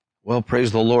Well,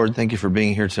 praise the Lord. Thank you for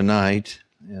being here tonight.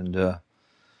 And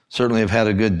certainly have had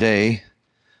a good day.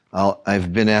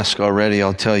 I've been asked already.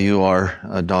 I'll tell you,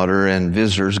 our daughter and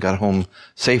visitors got home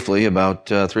safely about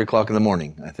 3 o'clock in the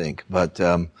morning, I think. But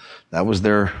that was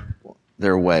their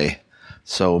way.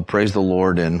 So praise the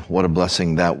Lord, and what a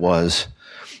blessing that was.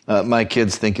 My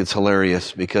kids think it's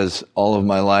hilarious because all of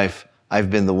my life,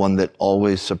 I've been the one that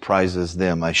always surprises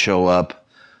them. I show up,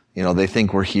 they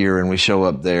think we're here and we show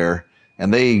up there.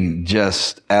 And they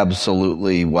just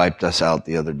absolutely wiped us out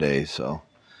the other day. So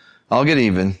I'll get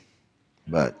even,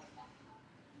 but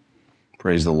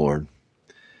praise the Lord.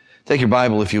 Take your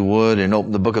Bible, if you would, and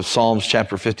open the book of Psalms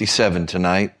chapter 57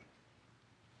 tonight.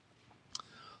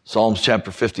 Psalms chapter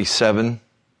 57.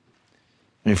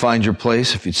 When you find your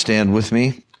place, if you'd stand with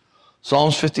me.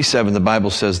 Psalms 57, the Bible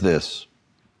says this.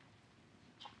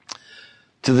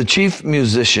 To the chief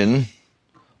musician,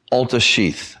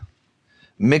 Altashith,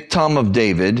 Miktam of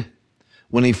David,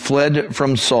 when he fled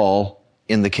from Saul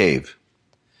in the cave.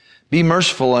 Be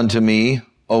merciful unto me,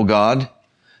 O God,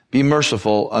 be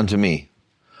merciful unto me.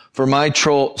 For my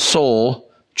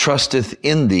soul trusteth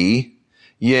in thee.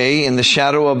 Yea, in the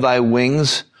shadow of thy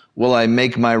wings will I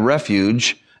make my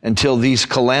refuge until these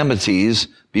calamities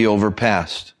be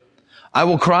overpast. I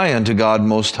will cry unto God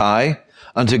Most High,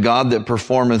 unto God that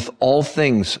performeth all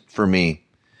things for me.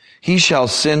 He shall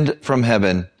send from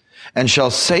heaven, and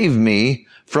shall save me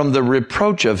from the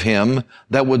reproach of him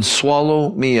that would swallow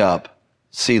me up.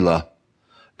 Selah.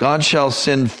 God shall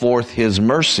send forth his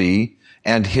mercy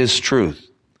and his truth.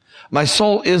 My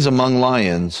soul is among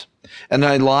lions, and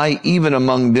I lie even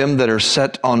among them that are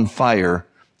set on fire,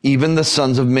 even the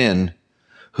sons of men,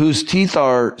 whose teeth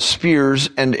are spears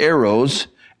and arrows,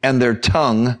 and their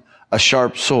tongue a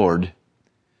sharp sword.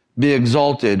 Be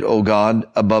exalted, O God,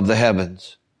 above the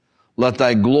heavens. Let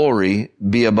thy glory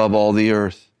be above all the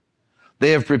earth.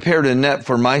 They have prepared a net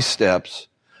for my steps.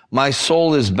 My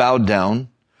soul is bowed down.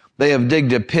 They have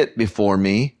digged a pit before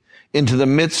me, into the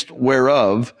midst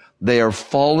whereof they are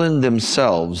fallen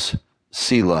themselves.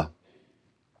 Selah.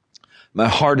 My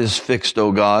heart is fixed,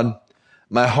 O God.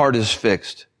 My heart is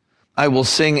fixed. I will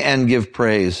sing and give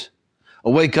praise.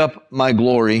 Awake up, my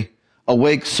glory.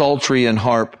 Awake, psaltery and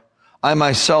harp. I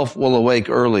myself will awake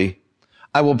early.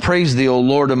 I will praise thee, O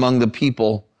Lord, among the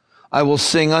people. I will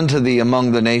sing unto thee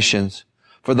among the nations.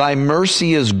 For thy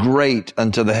mercy is great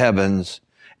unto the heavens,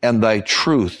 and thy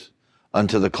truth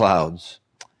unto the clouds.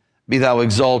 Be thou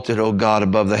exalted, O God,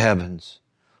 above the heavens.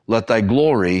 Let thy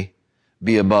glory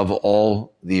be above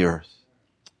all the earth.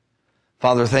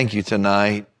 Father, thank you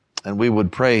tonight, and we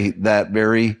would pray that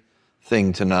very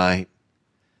thing tonight.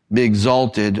 Be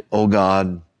exalted, O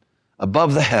God,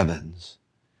 above the heavens,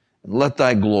 and let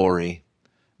thy glory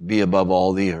be above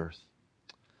all the earth.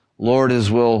 Lord,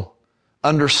 as we'll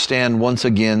understand once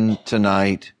again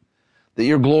tonight that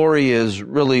your glory is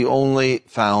really only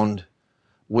found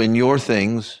when your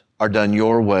things are done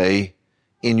your way,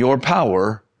 in your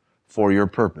power, for your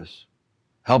purpose.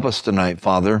 Help us tonight,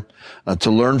 Father, to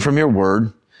learn from your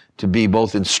word, to be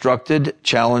both instructed,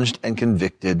 challenged, and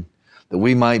convicted, that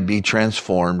we might be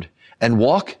transformed and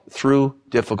walk through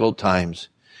difficult times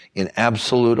in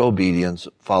absolute obedience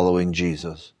following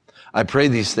Jesus. I pray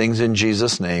these things in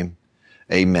Jesus' name.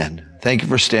 Amen. Thank you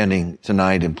for standing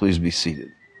tonight, and please be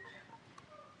seated.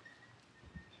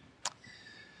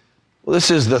 Well, this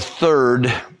is the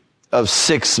third of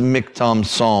 6 Miktam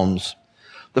Psalms.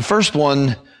 The first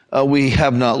one we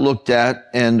have not looked at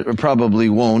and probably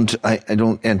won't. I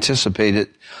don't anticipate it.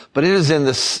 But it is in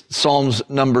the Psalms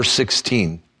number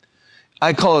 16.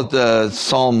 I call it the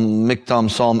Miktam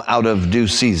Psalm out of due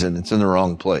season. It's in the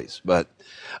wrong place. But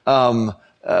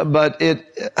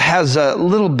it has a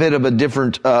little bit of a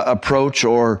different approach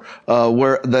or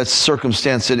where the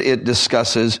circumstance that it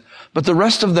discusses. But the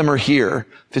rest of them are here,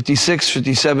 56,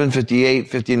 57, 58,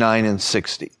 59, and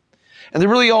 60. And they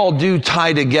really all do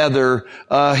tie together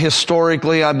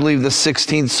historically. I believe the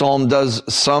 16th Psalm does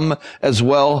some as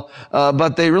well.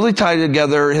 But they really tie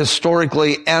together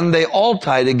historically, and they all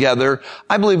tie together,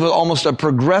 I believe, with almost a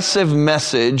progressive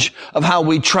message of how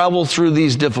we travel through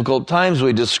these difficult times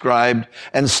we described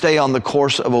and stay on the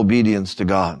course of obedience to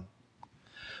God.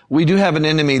 We do have an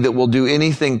enemy that will do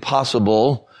anything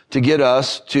possible to get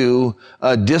us to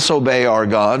disobey our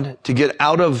God, to get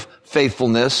out of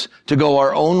faithfulness, to go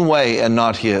our own way and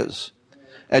not his.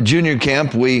 At junior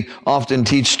camp, we often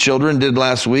teach children, did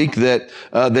last week, that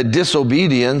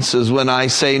disobedience is when I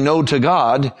say no to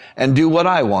God and do what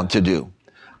I want to do.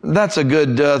 That's a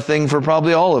good thing for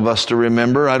probably all of us to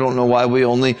remember. I don't know why we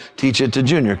only teach it to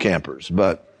junior campers,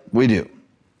 but we do.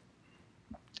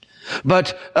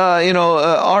 But,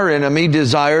 our enemy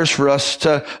desires for us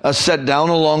to set down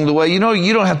along the way. You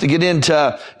don't have to get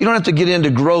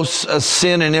into gross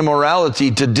sin and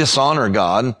immorality to dishonor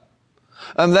God.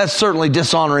 That's certainly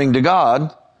dishonoring to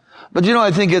God. But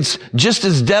I think it's just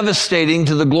as devastating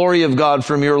to the glory of God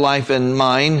from your life and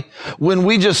mine when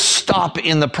we just stop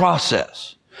in the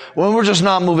process. When we're just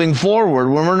not moving forward,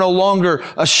 when we're no longer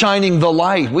shining the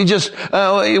light, we just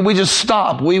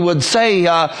stop. We would say,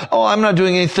 I'm not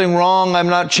doing anything wrong. I'm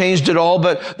not changed at all.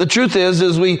 But the truth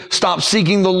is we stop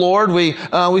seeking the Lord. We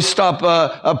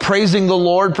stop praising the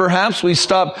Lord. Perhaps we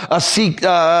stop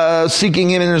seeking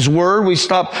Him in His Word. We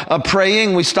stop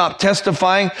praying. We stop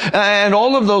testifying, and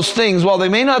all of those things. While they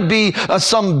may not be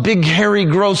some big, hairy,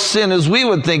 gross sin as we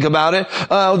would think about it,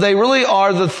 they really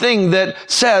are the thing that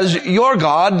says your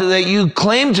God, that you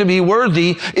claim to be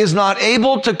worthy, is not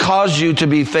able to cause you to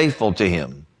be faithful to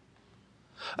Him.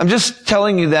 I'm just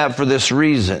telling you that for this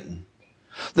reason.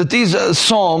 That these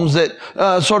Psalms that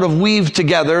sort of weave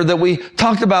together, that we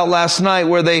talked about last night,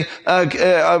 where they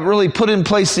really put in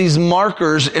place these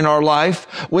markers in our life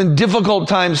when difficult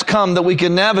times come that we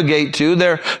can navigate to.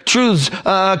 They're truths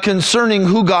concerning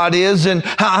who God is and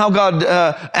how God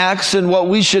acts and what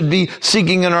we should be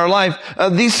seeking in our life.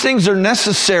 These things are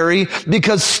necessary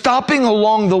because stopping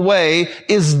along the way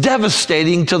is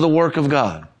devastating to the work of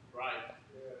God.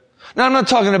 Now, I'm not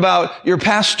talking about your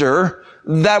pastor.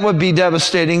 That would be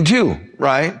devastating too,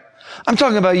 right? I'm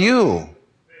talking about you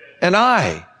and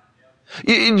I.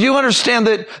 Do you understand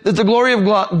that the glory of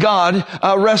God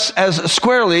rests as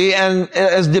squarely and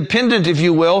as dependent, if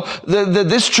you will,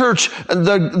 this church,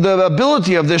 the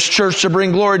ability of this church to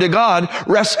bring glory to God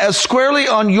rests as squarely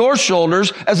on your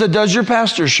shoulders as it does your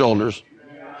pastor's shoulders.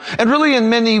 And really in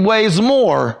many ways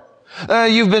more.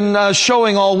 You've been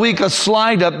showing all week a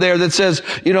slide up there that says,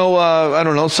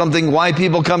 something, why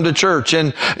people come to church.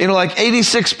 And, like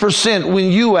 86%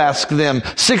 when you ask them,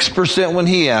 6% when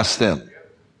he asks them.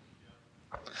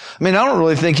 I mean, I don't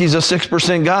really think he's a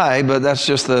 6% guy, but that's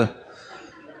just the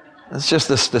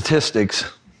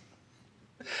statistics.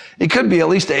 He could be at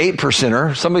least an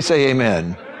 8%er. Somebody say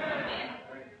amen.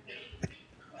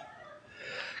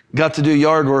 Got to do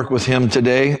yard work with him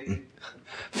today.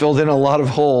 Filled in a lot of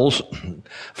holes.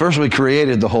 First we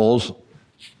created the holes.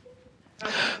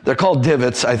 They're called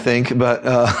divots, I think, but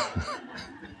I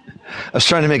was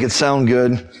trying to make it sound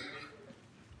good.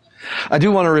 I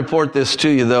do want to report this to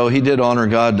you, though. He did honor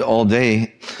God all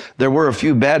day. There were a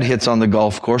few bad hits on the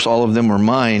golf course. All of them were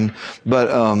mine.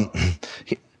 But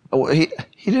he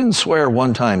didn't swear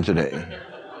one time today.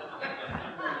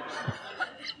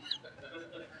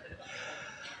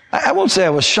 I won't say I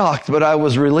was shocked, but I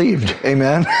was relieved.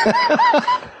 Amen.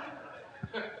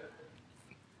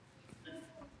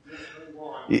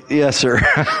 Yes, sir.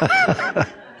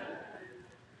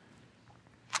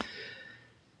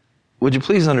 Would you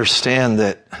please understand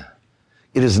that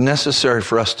it is necessary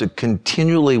for us to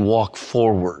continually walk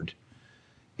forward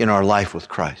in our life with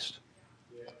Christ?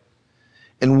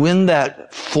 And when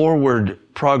that forward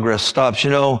progress stops,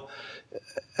 you're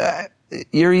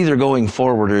either going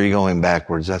forward or you're going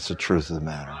backwards. That's the truth of the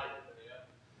matter.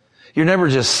 You're never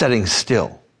just sitting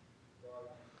still.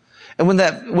 And when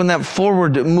that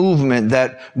forward movement,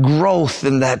 that growth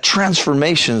and that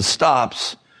transformation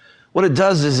stops, what it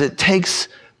does is it takes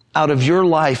out of your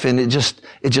life and it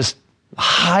just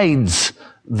hides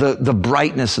the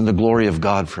brightness and the glory of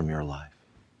God from your life.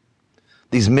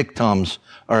 These miktoms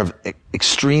are of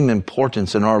extreme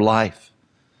importance in our life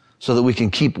so that we can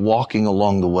keep walking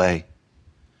along the way.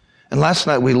 And last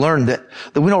night we learned that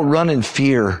we don't run in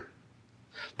fear,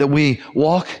 that we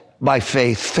walk by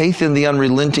faith in the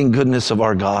unrelenting goodness of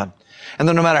our God. And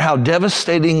that no matter how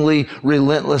devastatingly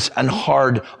relentless and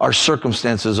hard our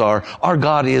circumstances are, our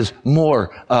God is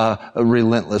more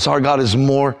relentless. Our God is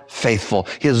more faithful.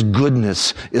 His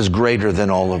goodness is greater than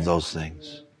all of those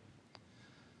things.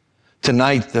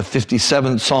 Tonight, the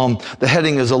 57th Psalm, the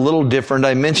heading is a little different.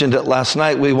 I mentioned it last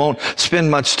night. We won't spend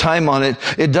much time on it.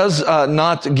 It does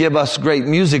not give us great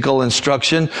musical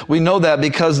instruction. We know that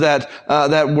because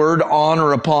that word on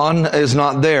or upon is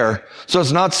not there. So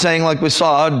it's not saying, like we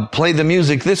saw, play the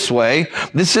music this way.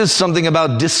 This is something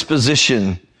about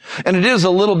disposition. And it is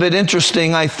a little bit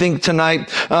interesting, I think, tonight.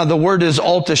 The word is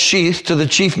altashith to the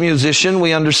chief musician.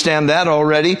 We understand that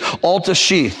already.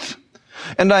 Altashith.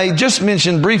 And I just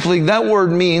mentioned briefly, that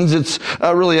word means, it's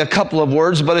really a couple of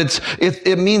words, but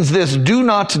it means this: do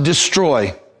not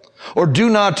destroy, or do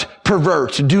not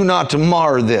pervert, do not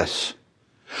mar this.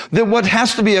 That what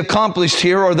has to be accomplished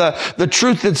here, or the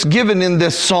truth that's given in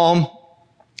this psalm,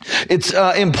 it's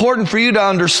important for you to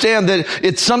understand that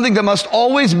it's something that must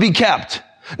always be kept.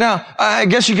 Now, I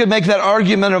guess you could make that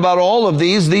argument about all of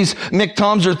these. These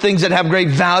miktams are things that have great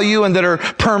value and that are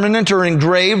permanent or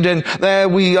engraved, and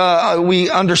we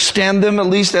understand them at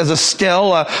least as a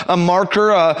stele, a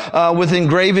marker with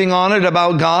engraving on it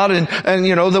about God, and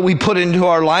that we put into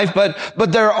our life.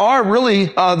 But there are really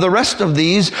the rest of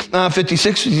these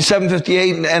 56, 57,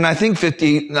 58, and I think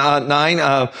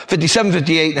 59, 57,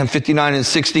 58, and 59 and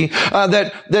 60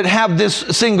 that have this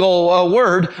single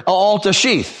word, alta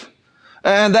sheath.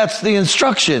 And that's the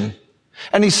instruction.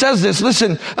 And he says this,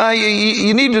 listen,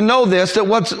 you need to know this, that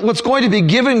what's going to be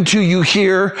given to you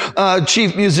here,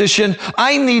 chief musician,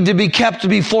 I need to be kept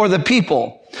before the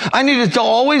people. I needed to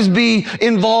always be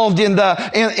involved in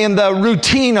the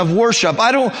routine of worship.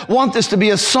 I don't want this to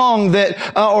be a song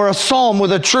or a psalm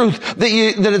with a truth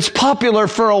that it's popular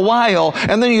for a while,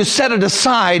 and then you set it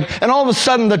aside, and all of a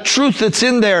sudden the truth that's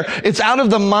in there, it's out of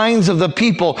the minds of the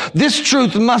people. This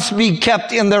truth must be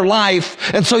kept in their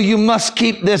life, and so you must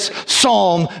keep this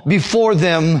psalm before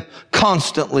them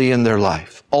constantly in their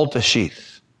life. Alta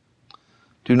sheath.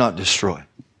 Do not destroy.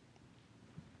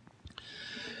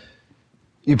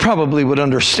 You probably would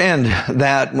understand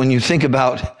that when you think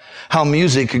about how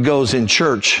music goes in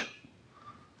church.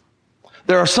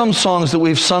 There are some songs that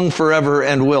we've sung forever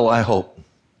and will, I hope.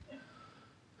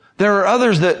 There are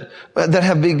others that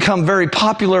have become very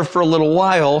popular for a little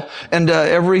while, and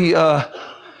every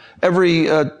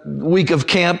week of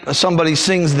camp somebody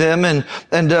sings them, and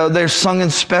they're sung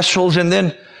in specials, and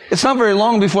then it's not very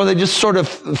long before they just sort of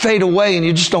fade away and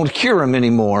you just don't hear them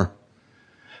anymore.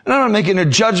 And I'm not making a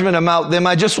judgment about them.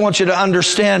 I just want you to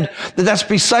understand that that's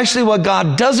precisely what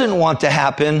God doesn't want to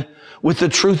happen with the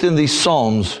truth in these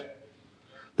Psalms.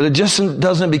 That it just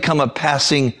doesn't become a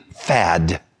passing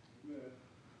fad.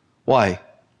 Why?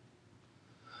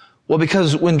 Well,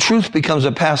 because when truth becomes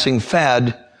a passing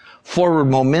fad, forward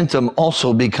momentum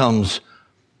also becomes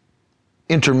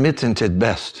intermittent at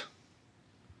best.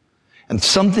 And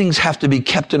some things have to be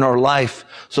kept in our life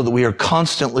so that we are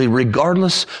constantly,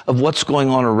 regardless of what's going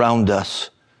on around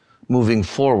us, moving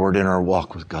forward in our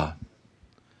walk with God.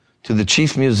 To the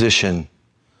chief musician,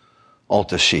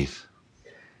 alta sheath.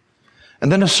 And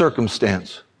then a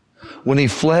circumstance. When he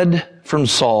fled from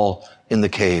Saul in the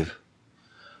cave.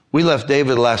 We left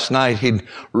David last night. He'd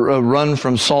run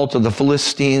from Saul to the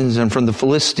Philistines, and from the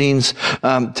Philistines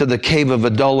to the cave of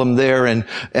Adullam there,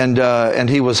 and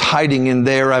he was hiding in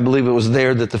there. I believe it was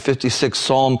there that the 56th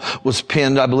Psalm was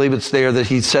pinned. I believe it's there that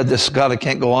he said this, God, I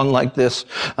can't go on like this.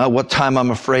 What time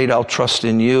I'm afraid I'll trust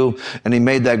in you. And he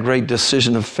made that great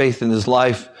decision of faith in his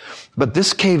life. But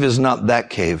this cave is not that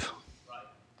cave.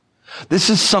 This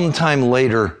is sometime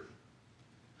later.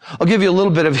 I'll give you a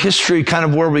little bit of history, kind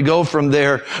of where we go from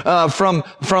there, from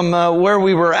where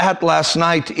we were at last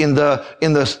night in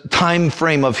the time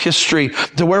frame of history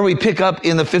to where we pick up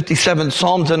in the 57th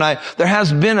Psalm tonight. There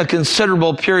has been a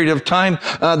considerable period of time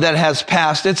that has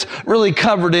passed. It's really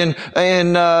covered in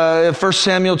 1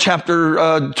 Samuel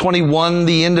chapter 21,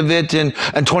 the end of it, and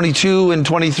 22 and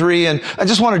 23. And I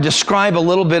just want to describe a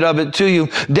little bit of it to you.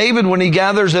 David, when he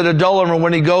gathers at Adullam, or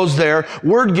when he goes there,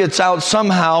 word gets out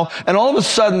somehow, and all of a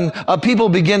sudden people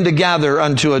begin to gather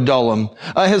unto Adullam.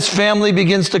 His family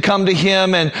begins to come to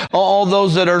him, and all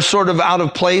those that are sort of out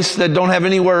of place, that don't have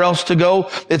anywhere else to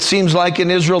go, it seems like in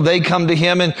Israel, they come to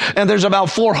him. And there's about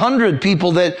 400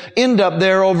 people that end up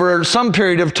there over some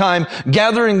period of time,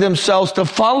 gathering themselves to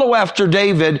follow after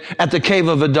David at the cave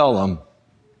of Adullam.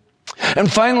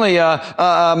 And finally,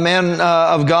 a man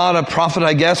of God, a prophet,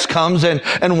 I guess, comes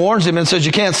and warns him and says,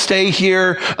 you can't stay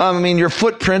here. Your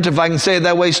footprint, if I can say it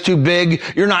that way, is too big.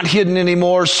 You're not hidden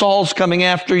anymore. Saul's coming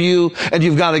after you, and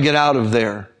you've got to get out of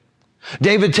there.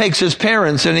 David takes his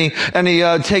parents and he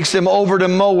takes them over to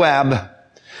Moab.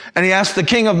 And he asks the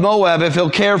king of Moab if he'll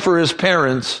care for his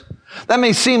parents. That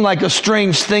may seem like a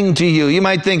strange thing to you. You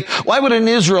might think, why would an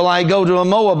Israelite go to a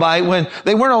Moabite when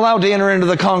they weren't allowed to enter into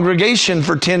the congregation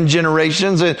for 10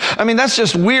 generations? And, that's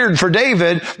just weird for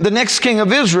David, the next king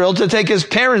of Israel, to take his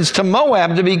parents to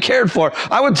Moab to be cared for.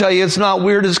 I would tell you it's not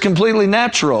weird, it's completely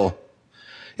natural.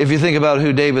 If you think about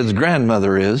who David's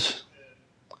grandmother is,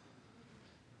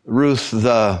 Ruth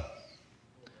the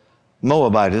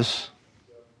Moabitess,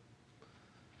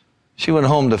 she went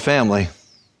home to family.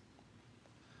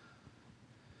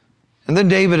 And then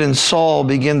David and Saul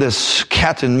begin this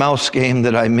cat and mouse game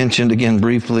that I mentioned again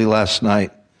briefly last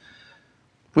night.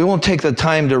 We won't take the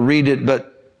time to read it,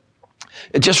 but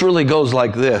it just really goes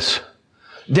like this.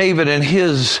 David and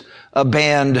his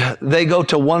band, they go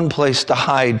to one place to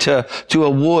hide, to a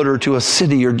wood or to a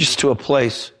city or just to a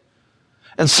place.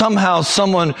 And somehow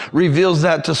someone reveals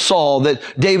that to Saul, that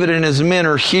David and his men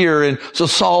are here. And so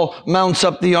Saul mounts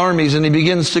up the armies and he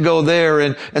begins to go there.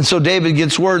 And so David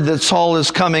gets word that Saul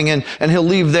is coming and he'll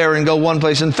leave there and go one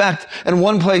place. In fact, in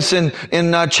one place in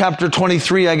chapter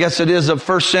 23, I guess it is, of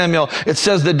 1 Samuel, it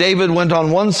says that David went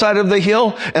on one side of the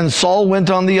hill and Saul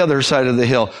went on the other side of the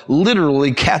hill.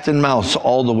 Literally cat and mouse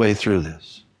all the way through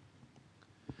this.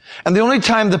 And the only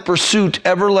time the pursuit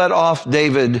ever let off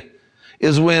David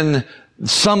is when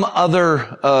some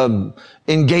other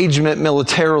engagement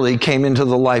militarily came into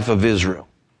the life of Israel.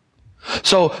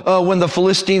 So when the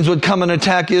Philistines would come and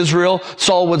attack Israel,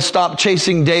 Saul would stop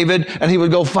chasing David and he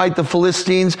would go fight the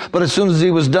Philistines. But as soon as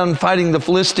he was done fighting the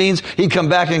Philistines, he'd come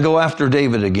back and go after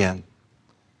David again.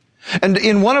 And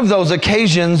in one of those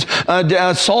occasions,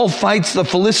 Saul fights the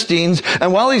Philistines,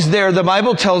 and while he's there, the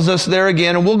Bible tells us there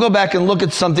again, and we'll go back and look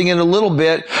at something in a little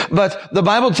bit, but the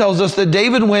Bible tells us that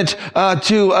David went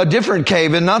to a different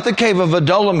cave, and not the cave of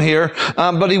Adullam here,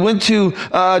 but he went to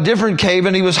a different cave,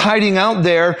 and he was hiding out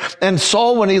there, and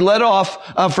Saul, when he let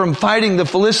off from fighting the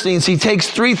Philistines, he takes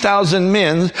 3,000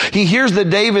 men. He hears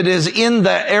that David is in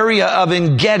the area of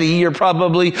En-Gedi. You're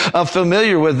probably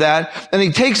familiar with that. And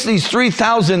he takes these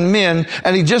 3,000 men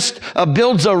and he just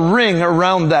builds a ring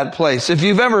around that place. If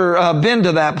you've ever been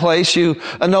to that place, you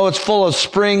know it's full of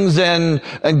springs and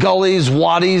gullies,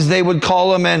 wadis they would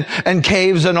call them, and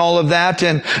caves and all of that.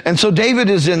 And so David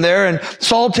is in there, and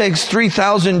Saul takes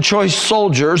 3,000 choice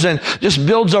soldiers and just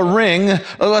builds a ring.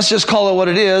 Let's just call it what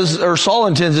it is, or Saul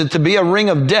intends it to be, a ring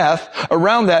of death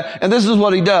around that. And this is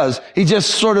what he does. He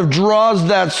just sort of draws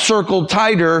that circle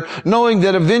tighter, knowing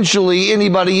that eventually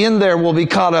anybody in there will be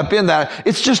caught up in that.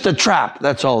 It's just a trap.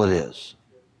 That's all it is.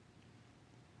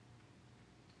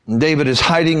 And David is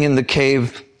hiding in the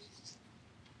cave,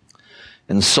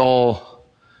 and Saul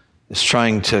is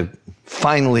trying to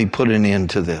finally put an end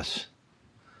to this.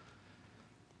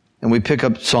 And we pick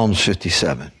up Psalms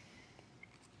 57.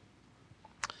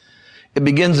 It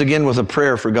begins again with a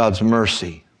prayer for God's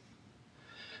mercy.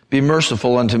 Be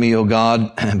merciful unto me, O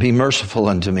God, and be merciful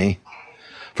unto me.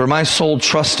 For my soul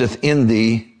trusteth in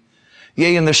thee.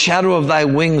 Yea, in the shadow of thy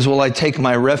wings will I take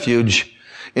my refuge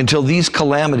until these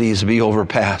calamities be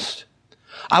overpast.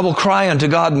 I will cry unto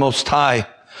God Most High,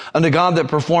 unto God that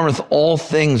performeth all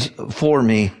things for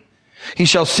me. He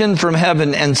shall send from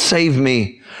heaven and save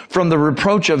me from the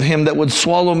reproach of him that would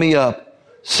swallow me up.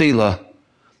 Selah.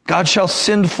 God shall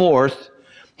send forth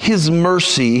his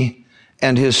mercy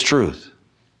and his truth.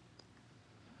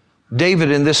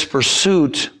 David, in this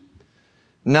pursuit,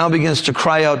 now begins to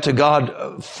cry out to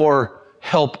God for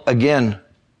help again.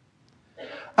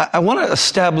 I want to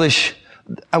establish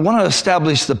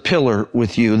the pillar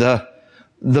with you, the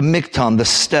miktam, the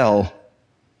stel.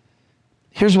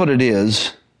 Here's what it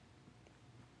is.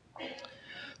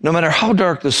 No matter how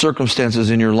dark the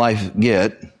circumstances in your life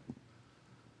get,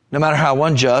 no matter how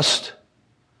unjust,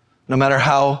 no matter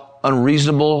how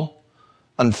unreasonable,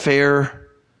 unfair,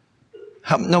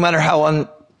 no matter how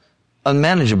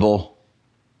unmanageable,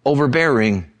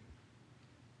 overbearing,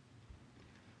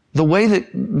 the way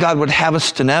that God would have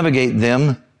us to navigate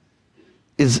them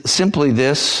is simply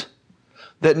this,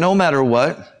 that no matter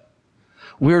what,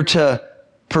 we're to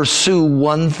pursue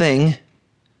one thing,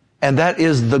 and that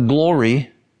is the glory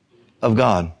of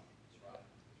God.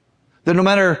 That no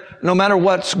matter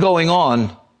what's going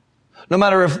on, no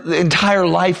matter if the entire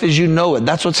life as you know it,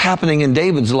 that's what's happening in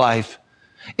David's life,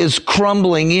 is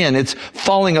crumbling in. It's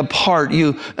falling apart.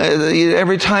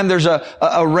 Every time there's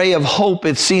a ray of hope,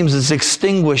 it seems it's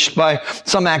extinguished by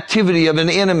some activity of an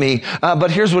enemy.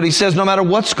 But here's what he says: no matter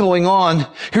what's going on,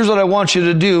 here's what I want you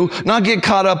to do. Not get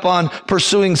caught up on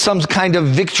pursuing some kind of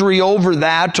victory over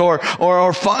that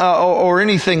or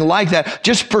anything like that.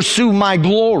 Just pursue my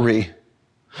glory.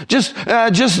 Just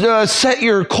set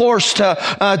your course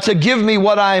to give me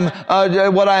what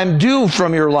I'm due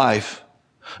from your life.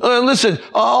 Listen,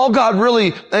 all God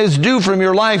really is due from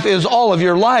your life is all of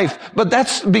your life, but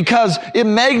that's because it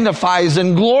magnifies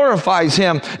and glorifies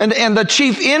him. And the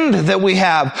chief end that we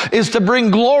have is to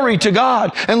bring glory to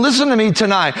God. And listen to me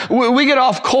tonight. We get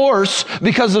off course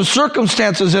because of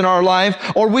circumstances in our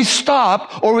life, or we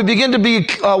stop, or we begin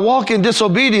to walk in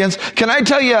disobedience. Can I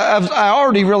tell you, I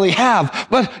already really have,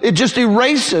 but it just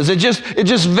erases, it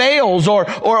just veils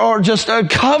or just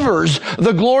covers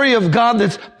the glory of God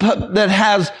that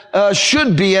has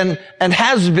should be and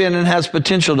has been and has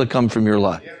potential to come from your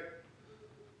life.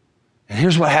 And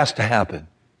here's what has to happen.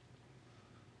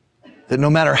 That no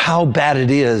matter how bad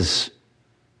it is,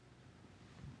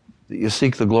 that you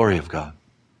seek the glory of God.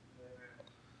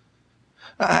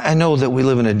 I know that we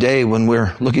live in a day when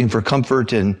we're looking for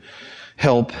comfort and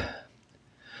help.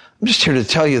 I'm just here to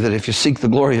tell you that if you seek the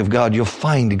glory of God, you'll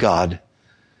find God.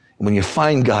 And when you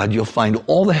find God, you'll find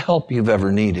all the help you've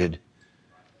ever needed,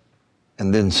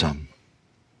 and then some.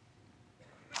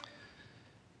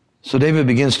 So David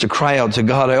begins to cry out to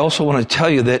God. I also want to tell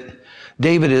you that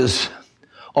David is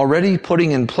already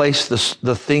putting in place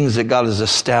the things that God has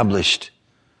established.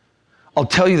 I'll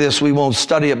tell you this, we won't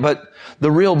study it, but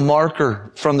the real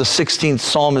marker from the 16th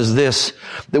Psalm is this,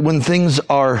 that when things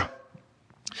are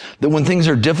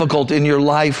difficult in your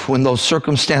life, when those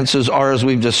circumstances are as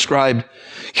we've described,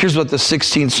 here's what the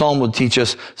 16th Psalm would teach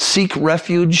us. Seek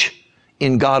refuge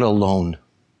in God alone.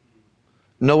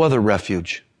 No other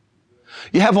refuge.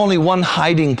 You have only one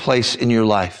hiding place in your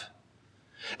life.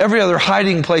 Every other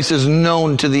hiding place is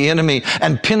known to the enemy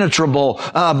and penetrable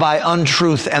by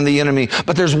untruth and the enemy.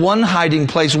 But there's one hiding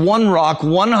place, one rock,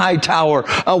 one high tower,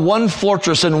 one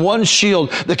fortress, and one shield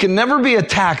that can never be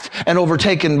attacked and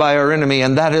overtaken by our enemy,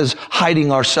 and that is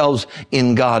hiding ourselves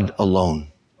in God alone.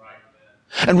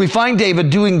 And we find David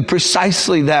doing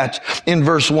precisely that in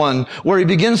verse 1, where he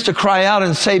begins to cry out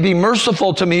and say, be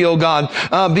merciful to me, O God,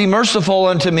 be merciful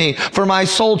unto me, for my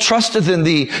soul trusteth in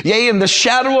thee. Yea, in the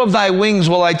shadow of thy wings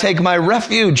will I take my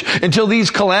refuge until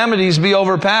these calamities be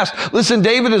overpassed. Listen,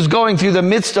 David is going through the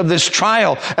midst of this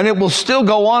trial, and it will still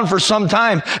go on for some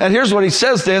time. And here's what he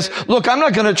says this, look, I'm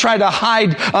not going to try to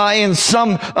hide in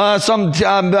some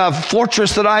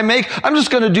fortress that I make. I'm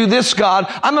just going to do this, God.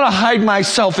 I'm going to hide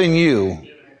myself in you.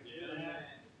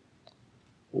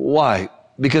 Why?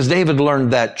 Because David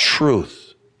learned that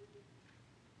truth.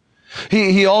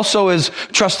 He also is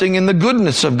trusting in the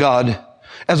goodness of God,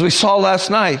 as we saw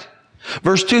last night.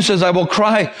 Verse 2 says, I will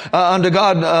cry unto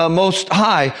God most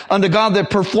high, unto God that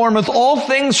performeth all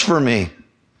things for me.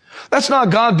 That's not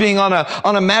God being on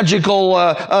a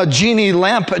magical genie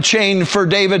lamp chain for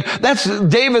David. That's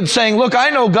David saying, look, I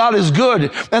know God is good,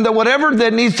 and that whatever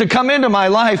that needs to come into my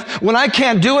life, when I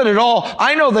can't do it at all,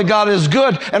 I know that God is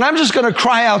good, and I'm just going to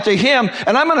cry out to Him,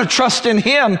 and I'm going to trust in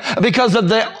Him because of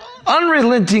the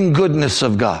unrelenting goodness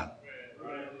of God.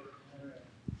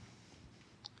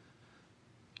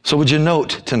 So would you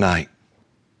note tonight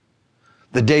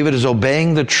that David is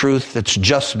obeying the truth that's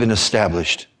just been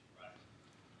established?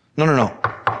 No.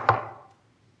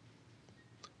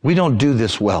 We don't do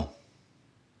this well.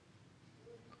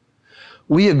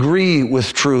 We agree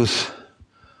with truth,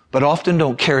 but often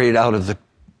don't carry it out of the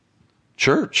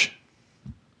church.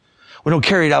 We don't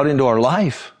carry it out into our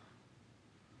life.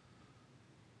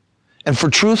 And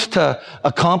for truth to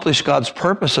accomplish God's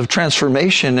purpose of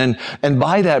transformation and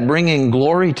by that bringing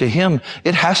glory to Him,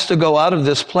 it has to go out of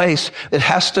this place. It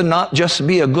has to not just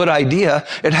be a good idea.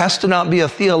 It has to not be a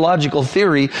theological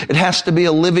theory. It has to be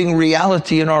a living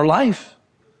reality in our life.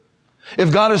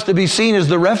 If God is to be seen as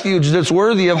the refuge that's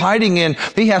worthy of hiding in,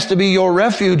 He has to be your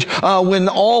refuge when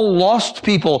all lost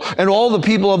people and all the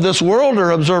people of this world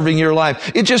are observing your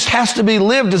life. It just has to be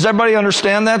lived. Does everybody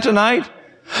understand that tonight?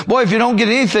 Boy, if you don't get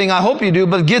anything, I hope you do,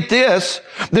 but get this,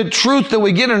 the truth that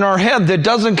we get in our head that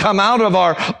doesn't come out of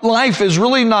our life is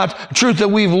really not truth that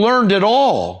we've learned at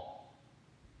all.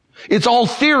 It's all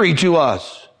theory to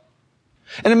us.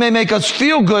 And it may make us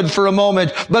feel good for a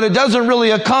moment, but it doesn't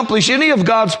really accomplish any of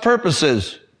God's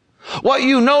purposes. What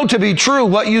you know to be true,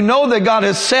 what you know that God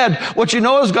has said, what you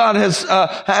know as God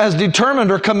has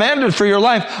determined or commanded for your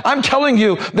life. I'm telling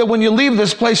you that when you leave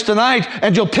this place tonight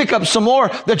and you'll pick up some more,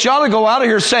 that you ought to go out of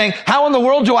here saying, how in the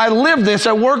world do I live this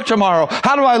at work tomorrow?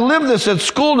 How do I live this at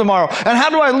school tomorrow? And how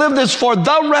do I live this for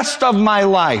the rest of my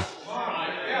life?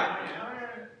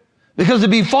 Because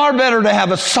it'd be far better to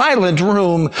have a silent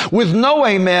room with no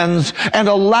amens and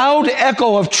a loud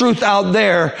echo of truth out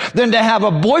there than to have a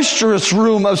boisterous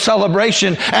room of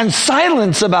celebration and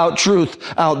silence about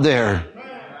truth out there.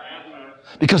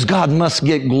 Because God must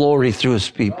get glory through His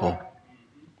people.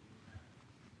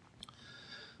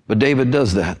 But David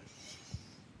does that.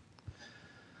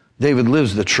 David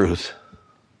lives the truth.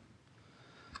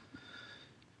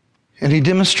 And he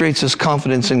demonstrates his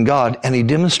confidence in God, and he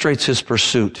demonstrates his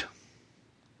pursuit.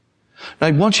 Now,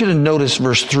 I want you to notice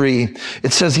verse 3.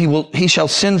 It says, he shall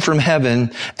send from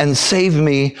heaven and save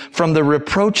me from the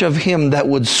reproach of him that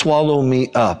would swallow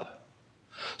me up.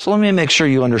 So let me make sure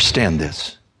you understand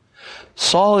this.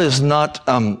 Saul is not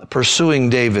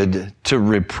pursuing David to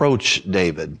reproach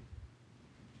David.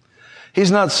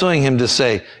 He's not suing him to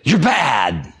say, you're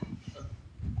bad.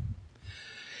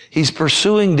 He's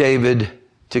pursuing David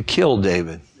to kill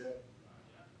David.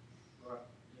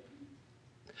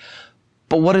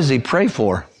 But what does he pray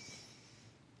for?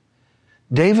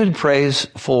 David prays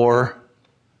for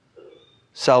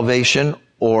salvation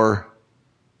or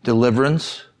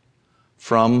deliverance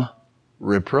from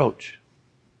reproach.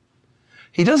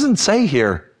 He doesn't say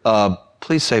here,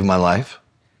 please save my life.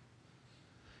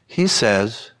 He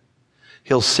says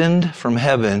he'll send from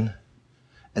heaven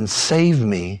and save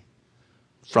me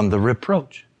from the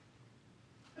reproach.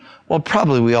 Well,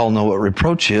 probably we all know what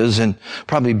reproach is, and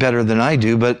probably better than I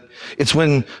do, but it's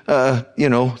when,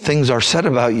 things are said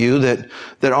about you that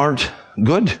aren't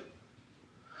good.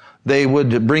 They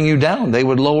would bring you down. They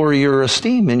would lower your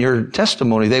esteem and your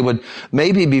testimony. They would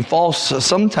maybe be false.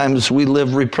 Sometimes we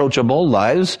live reproachable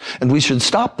lives, and we should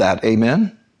stop that.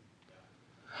 Amen?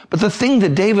 But the thing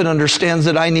that David understands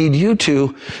that I need you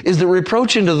to is that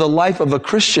reproach into the life of a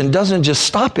Christian doesn't just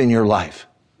stop in your life.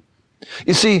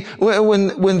 You see,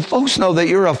 when folks know that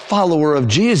you're a follower of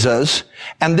Jesus,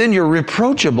 and then you're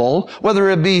reproachable, whether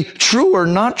it be true or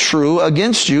not true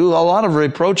against you, a lot of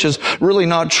reproach is really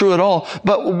not true at all.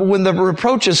 But when the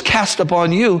reproach is cast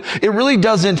upon you, it really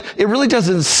doesn't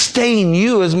stain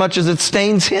you as much as it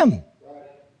stains him.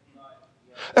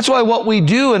 That's why what we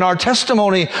do in our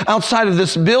testimony outside of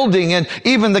this building, and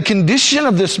even the condition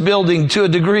of this building to a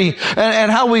degree,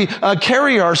 and how we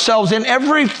carry ourselves in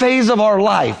every phase of our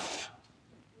life,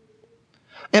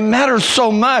 it matters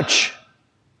so much.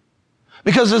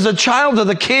 Because as a child of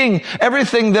the King,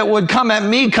 everything that would come at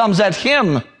me comes at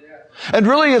him. And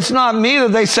really, it's not me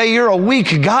that they say you're a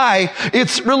weak guy.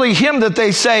 It's really him that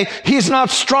they say he's not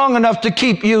strong enough to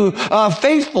keep you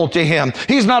faithful to him.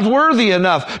 He's not worthy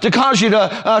enough to cause you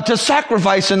to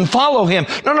sacrifice and follow him.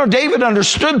 No, David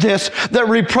understood this, that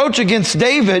reproach against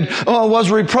David was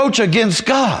reproach against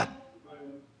God.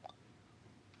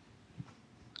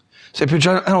 Say,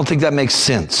 preacher, I don't think that makes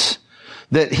sense.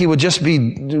 That he would just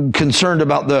be concerned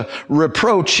about the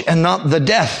reproach and not the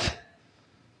death.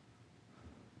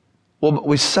 Well, but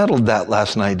we settled that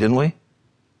last night, didn't we?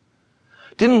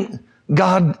 Didn't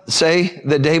God say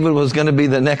that David was going to be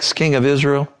the next king of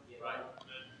Israel?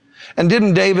 And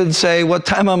didn't David say, what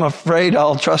time I'm afraid,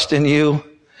 I'll trust in you?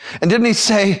 And didn't he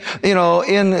say,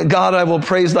 in God I will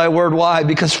praise thy word. Why?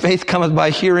 Because faith cometh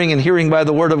by hearing, and hearing by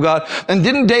the word of God. And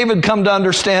didn't David come to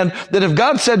understand that if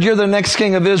God said you're the next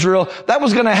king of Israel, that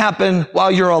was going to happen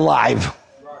while you're alive?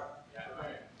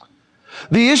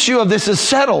 The issue of this is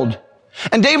settled.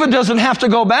 And David doesn't have to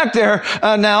go back there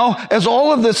now, as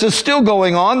all of this is still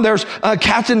going on. There's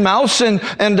cat and mouse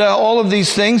and all of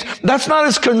these things. That's not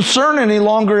his concern any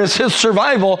longer as his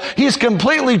survival. He's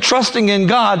completely trusting in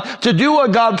God to do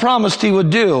what God promised he would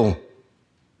do.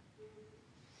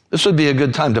 This would be a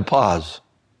good time to pause.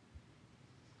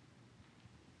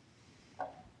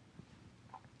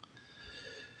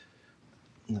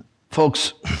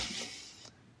 Folks,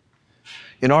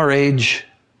 in our age,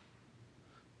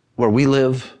 where we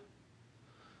live,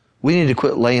 we need to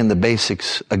quit laying the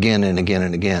basics again and again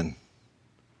and again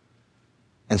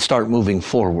and start moving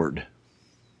forward.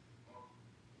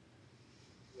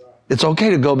 It's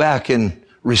okay to go back and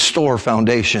restore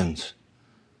foundations,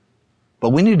 but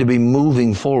we need to be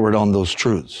moving forward on those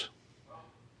truths.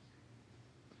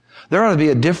 There ought to be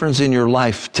a difference in your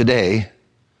life today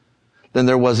than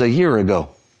there was a year ago.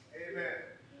 Amen.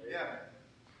 Yeah.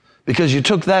 Because you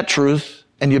took that truth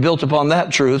and you built upon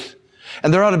that truth.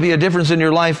 And there ought to be a difference in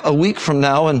your life a week from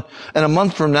now, and a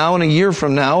month from now, and a year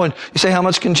from now. And you say, how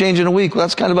much can change in a week? Well,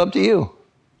 that's kind of up to you.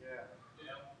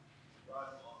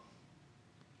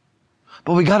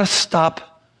 But we got to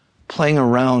stop playing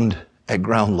around at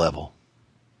ground level.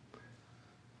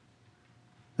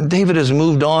 And David has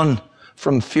moved on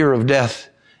from fear of death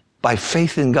by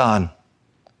faith in God.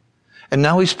 And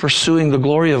now he's pursuing the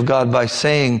glory of God by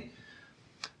saying,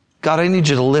 God, I need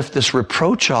you to lift this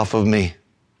reproach off of me,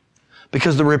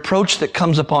 because the reproach that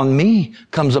comes upon me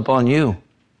comes upon you.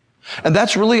 And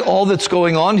that's really all that's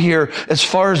going on here as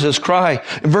far as his cry.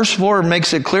 Verse 4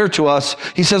 makes it clear to us.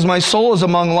 He says, my soul is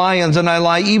among lions, and I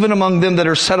lie even among them that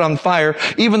are set on fire,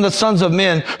 even the sons of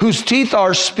men, whose teeth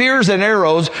are spears and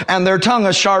arrows, and their tongue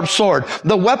a sharp sword.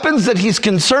 The weapons that he's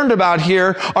concerned about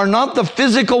here are not the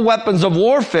physical weapons of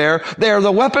warfare. They are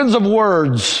the weapons of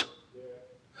words.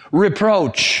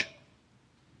 Reproach.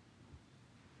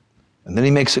 And then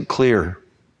he makes it clear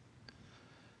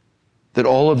that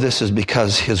all of this is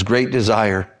because his great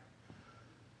desire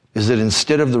is that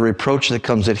instead of the reproach that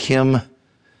comes at him,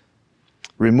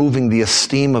 removing the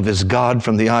esteem of his God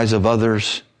from the eyes of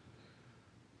others,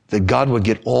 that God would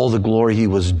get all the glory he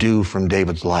was due from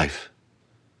David's life.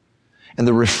 And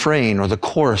the refrain or the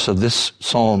chorus of this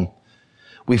psalm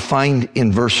we find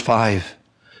in verse 5.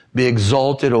 Be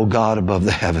exalted, O God, above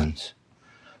the heavens.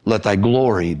 Let thy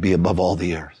glory be above all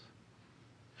the earth.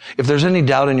 If there's any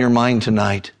doubt in your mind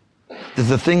tonight that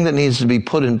the thing that needs to be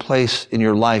put in place in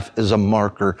your life as a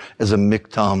marker, as a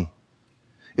miktam,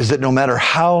 is that no matter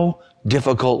how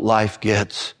difficult life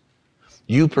gets,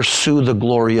 You pursue the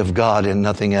glory of God and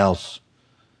nothing else,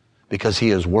 because he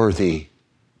is worthy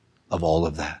of all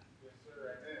of that.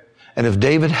 And if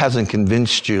David hasn't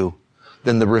convinced you,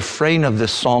 then the refrain of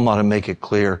this psalm ought to make it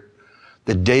clear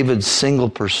that David's single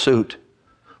pursuit,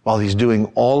 while he's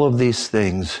doing all of these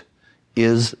things,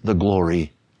 is the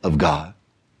glory of God.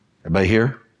 Everybody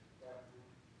here?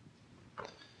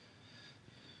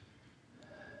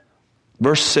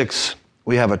 Verse 6,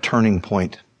 we have a turning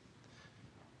point.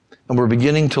 And we're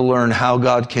beginning to learn how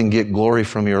God can get glory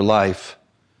from your life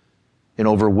in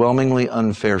overwhelmingly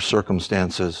unfair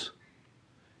circumstances.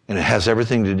 And it has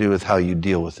everything to do with how you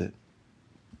deal with it.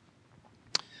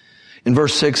 In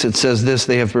verse 6, it says this,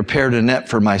 they have prepared a net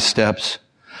for my steps.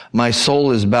 My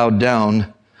soul is bowed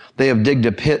down. They have digged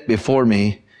a pit before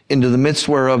me, into the midst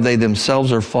whereof they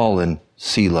themselves are fallen.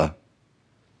 Selah.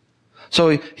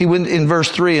 So he went in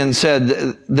verse 3 and said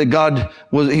that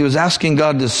he was asking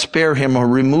God to spare him or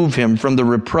remove him from the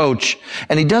reproach.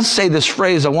 And he does say this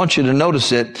phrase, I want you to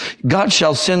notice it. God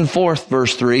shall send forth,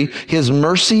 verse 3, his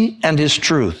mercy and his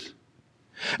truth.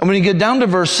 And when you get down to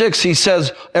verse 6, he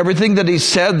says everything that he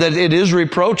said, that it is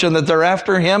reproach and that they're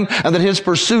after him and that his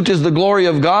pursuit is the glory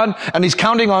of God. And he's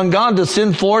counting on God to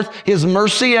send forth his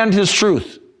mercy and his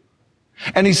truth.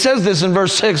 And he says this in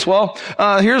verse 6,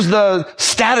 here's the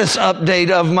status update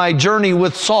of my journey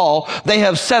with Saul. They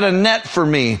have set a net for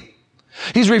me.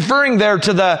 He's referring there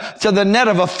to the net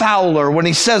of a fowler. When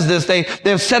he says this, they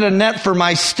have set a net for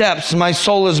my steps. My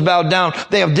soul is bowed down.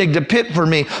 They have digged a pit for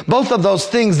me. Both of those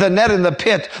things, the net and the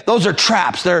pit, those are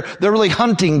traps. They're really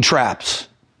hunting traps.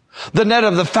 The net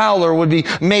of the fowler would be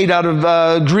made out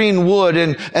of green wood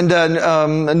and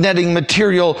netting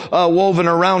material woven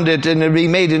around it, and it'd be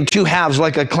made in two halves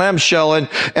like a clamshell.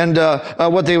 And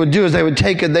what they would do is they would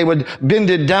take it, they would bend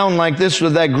it down like this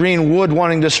with that green wood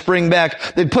wanting to spring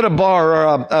back. They'd put a bar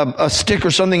or a stick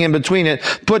or something in between it.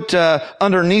 Put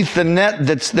underneath the net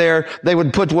that's there, they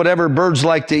would put whatever birds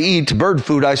like to eat, bird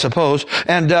food, I suppose,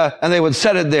 and they would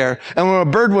set it there. And when a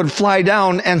bird would fly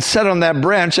down and set on that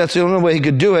branch, that's the only way he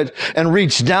could do it, and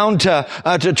reach down to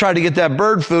try to get that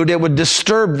bird food, it would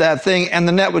disturb that thing and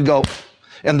the net would go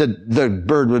and the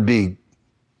bird would be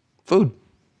food.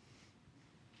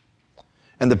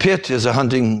 And the pit is a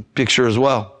hunting picture as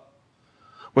well,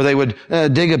 where they would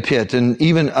dig a pit, and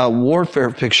even a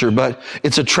warfare picture, but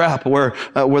it's a trap where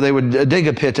they would dig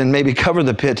a pit and maybe cover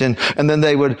the pit, and then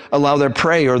they would allow their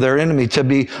prey or their enemy to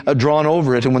be drawn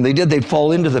over it. And when they did, they'd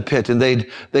fall into the pit and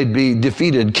they'd be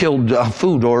defeated, killed,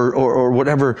 food or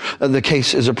whatever the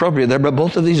case is appropriate there. But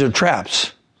both of these are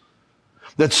traps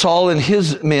that Saul and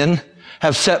his men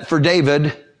have set for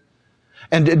David.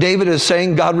 And David is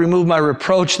saying, God, remove my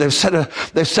reproach. They've set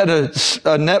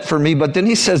a net for me. But then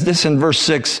he says this in verse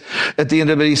 6 at the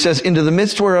end of it. He says, into the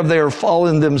midst whereof they are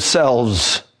fallen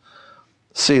themselves.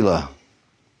 Selah.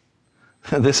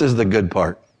 This is the good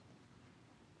part.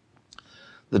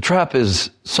 The trap is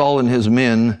Saul and his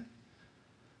men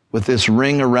with this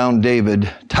ring around David,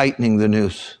 tightening the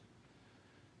noose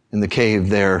in the cave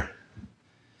there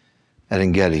at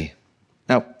En-Gedi.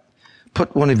 Now,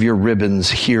 put one of your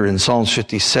ribbons here in Psalms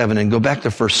 57 and go back to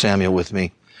 1 Samuel with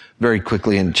me very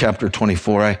quickly in chapter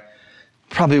 24. I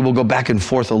probably will go back and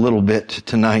forth a little bit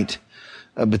tonight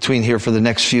between here for the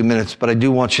next few minutes, but I do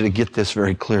want you to get this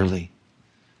very clearly.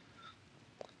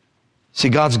 See,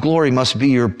 God's glory must be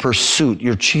your pursuit,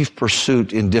 your chief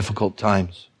pursuit in difficult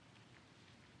times.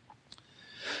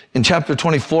 In chapter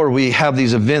 24, we have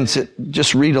these events.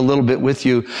 Just read a little bit with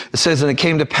you. It says, and it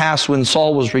came to pass when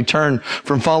Saul was returned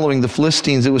from following the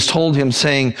Philistines, it was told him,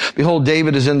 saying, behold,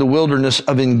 David is in the wilderness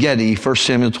of En-Gedi, 1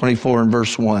 Samuel 24 and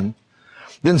verse 1.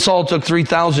 Then Saul took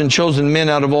 3,000 chosen men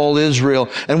out of all Israel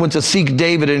and went to seek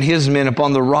David and his men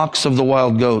upon the rocks of the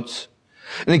wild goats.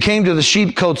 And he came to the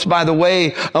sheepcotes by the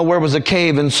way where was a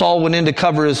cave, and Saul went in to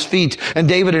cover his feet, and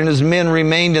David and his men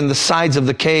remained in the sides of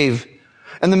the cave.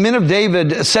 And the men of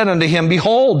David said unto him,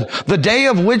 behold, the day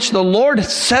of which the Lord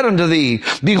said unto thee,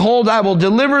 behold, I will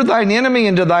deliver thine enemy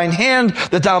into thine hand,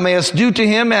 that thou mayest do to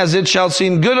him as it shall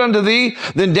seem good unto thee.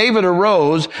 Then David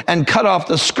arose and cut off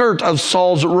the skirt of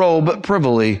Saul's robe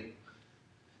privily.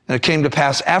 And it came to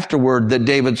pass afterward that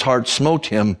David's heart smote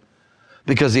him,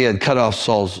 because he had cut off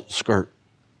Saul's skirt.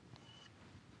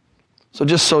 So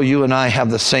just so you and I have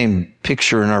the same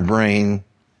picture in our brain,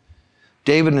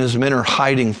 David and his men are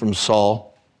hiding from Saul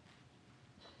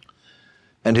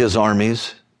and his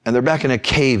armies, and they're back in a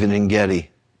cave in En-Gedi.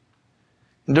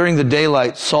 And during the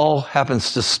daylight, Saul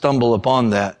happens to stumble upon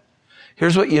that.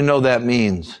 Here's what you know that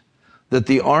means, that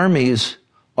the armies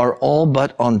are all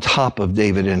but on top of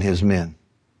David and his men.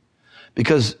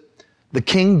 Because the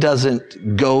king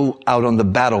doesn't go out on the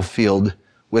battlefield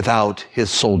without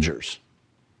his soldiers.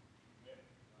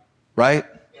 Right?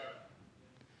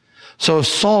 So if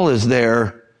Saul is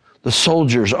there, the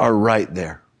soldiers are right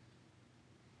there.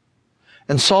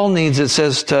 And Saul needs, it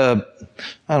says to,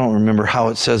 I don't remember how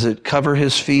it says it, cover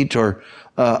his feet or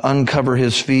uncover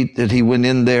his feet, that he went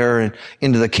in there and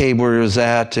into the cave where he was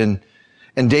at. And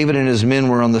David and his men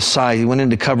were on the side. He went in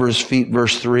to cover his feet,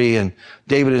 verse 3, and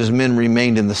David and his men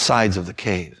remained in the sides of the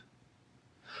cave.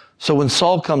 So when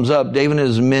Saul comes up, David and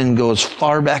his men go as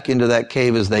far back into that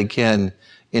cave as they can,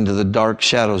 into the dark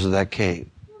shadows of that cave.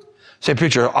 Say,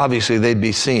 preacher, obviously they'd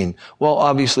be seen. Well,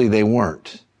 obviously they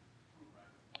weren't.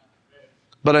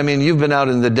 But I mean, you've been out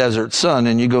in the desert sun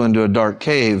and you go into a dark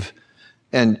cave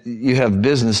and you have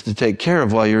business to take care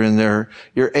of while you're in there.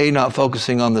 You're A, not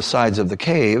focusing on the sides of the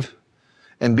cave,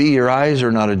 and B, your eyes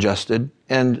are not adjusted,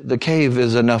 and the cave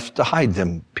is enough to hide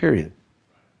them, period.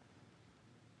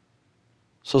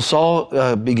 So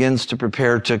Saul begins to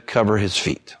prepare to cover his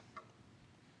feet.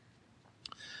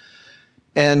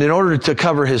 And in order to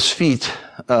cover his feet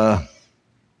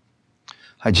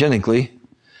hygienically,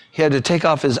 he had to take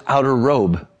off his outer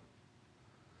robe.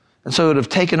 And so he would have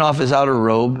taken off his outer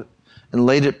robe and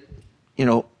laid it,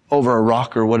 over a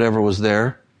rock or whatever was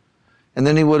there. And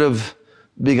then he would have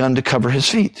begun to cover his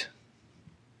feet.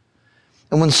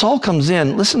 And when Saul comes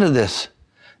in, listen to this.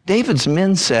 David's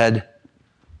men said,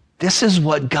 this is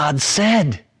what God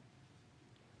said.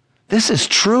 This is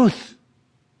truth.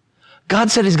 God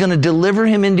said he's going to deliver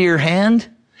him into your hand,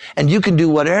 and you can do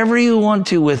whatever you want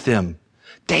to with him.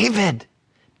 David,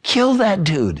 kill that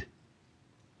dude.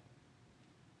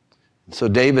 So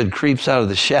David creeps out of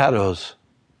the shadows,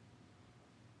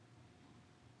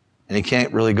 and he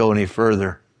can't really go any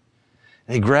further.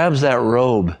 And he grabs that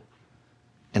robe,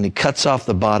 and he cuts off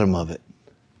the bottom of it,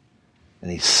 and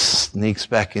he sneaks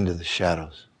back into the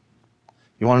shadows.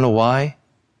 You want to know why?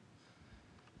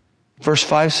 Verse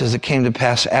 5 says, it came to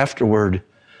pass afterward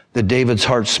that David's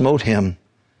heart smote him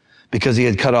because he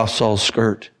had cut off Saul's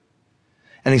skirt.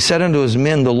 And he said unto his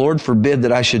men, the Lord forbid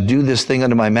that I should do this thing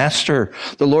unto my master.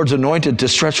 The Lord's anointed to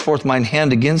stretch forth mine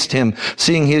hand against him,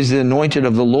 seeing he is the anointed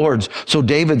of the Lord's. So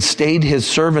David stayed his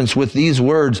servants with these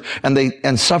words,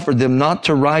 and suffered them not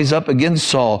to rise up against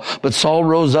Saul. But Saul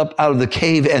rose up out of the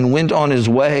cave and went on his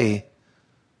way.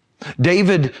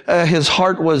 David, his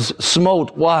heart was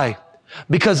smote. Why?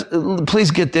 Because,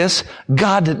 please get this,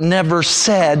 God never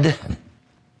said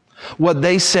what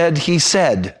they said he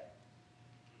said.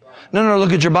 No,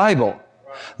 look at your Bible.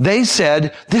 They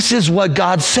said, this is what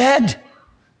God said.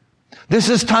 This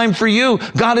is time for you.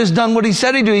 God has done what he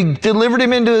said he'd do. He delivered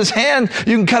him into his hand.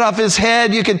 You can cut off his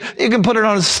head. You can put it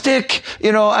on a stick.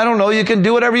 I don't know. You can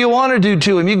do whatever you want to do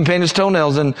to him. You can paint his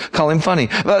toenails and call him funny.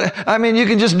 But, you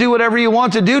can just do whatever you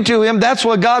want to do to him. That's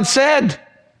what God said.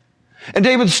 And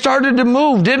David started to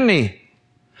move, didn't he?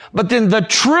 But then the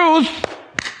truth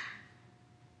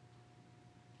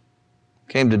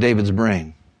came to David's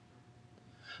brain.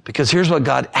 Because here's what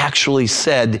God actually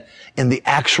said in the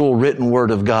actual written word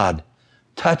of God.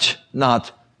 Touch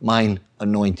not mine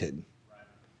anointed.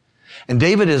 And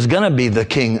David is going to be the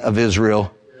king of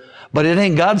Israel. But it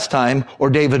ain't God's time,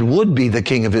 or David would be the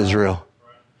king of Israel.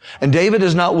 And David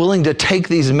is not willing to take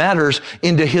these matters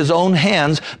into his own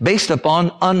hands based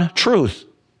upon untruth.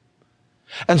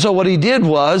 And so what he did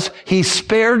was he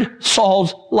spared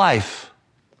Saul's life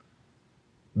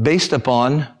based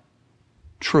upon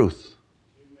truth.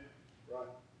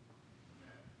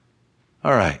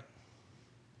 All right.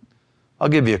 I'll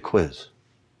give you a quiz.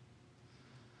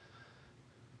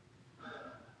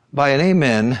 By an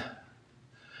amen,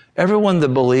 everyone that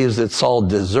believes that Saul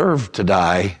deserved to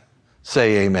die,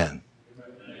 say amen.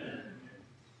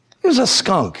 He was a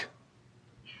skunk.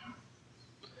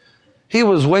 He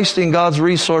was wasting God's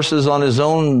resources on his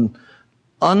own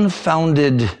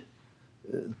unfounded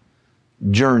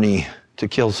journey to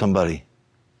kill somebody.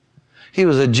 He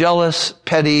was a jealous,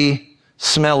 petty,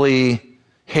 smelly,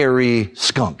 hairy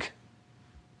skunk.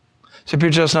 So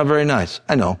preacher, that's not very nice.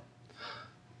 I know.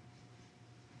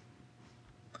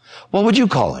 What would you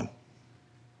call him?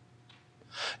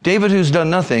 David, who's done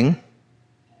nothing,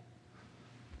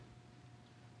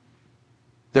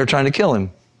 they're trying to kill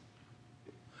him.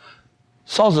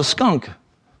 Saul's a skunk.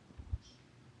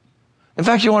 In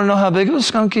fact, you want to know how big of a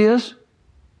skunk he is?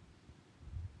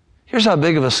 Here's how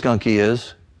big of a skunk he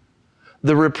is.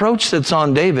 The reproach that's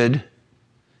on David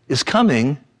is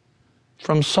coming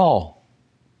from Saul.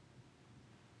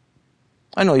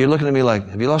 I know, you're looking at me like,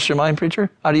 have you lost your mind,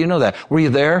 preacher? How do you know that? Were you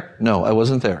there? No, I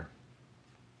wasn't there.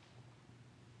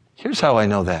 Here's how I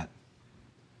know that.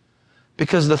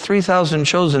 Because the 3,000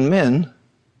 chosen men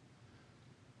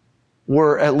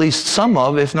were at least some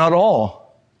of, if not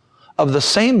all, of the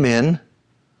same men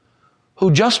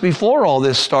who just before all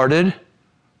this started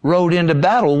rode into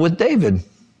battle with David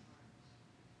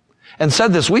and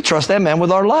said this, we trust that man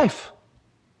with our life.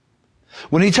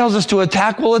 When he tells us to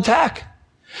attack, we'll attack.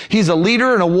 He's a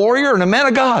leader and a warrior and a man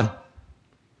of God.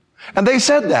 And they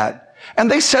said that. And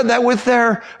they said that with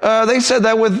their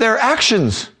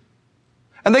actions.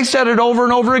 And they said it over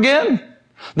and over again.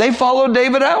 They followed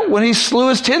David out when he slew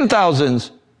his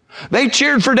 10,000s. They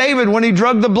cheered for David when he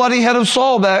dragged the bloody head of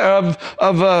Saul, of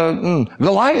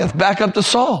Goliath, back up to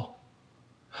Saul.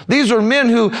 These were men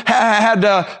who had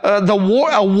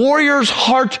a warrior's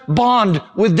heart bond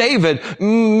with David.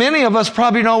 Many of us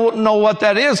probably know what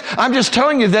that is. I'm just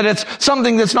telling you that it's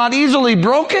something that's not easily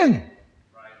broken.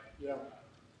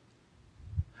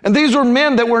 And these were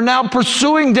men that were now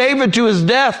pursuing David to his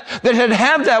death, that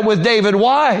had that with David.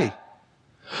 Why?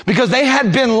 Because they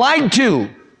had been lied to.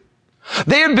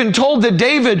 They had been told that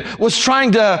David was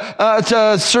trying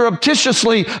to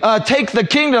surreptitiously take the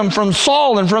kingdom from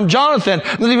Saul and from Jonathan,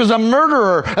 that he was a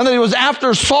murderer, and that he was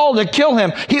after Saul to kill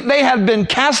him. They had been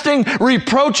casting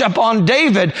reproach upon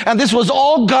David, and this was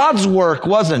all God's work,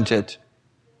 wasn't it?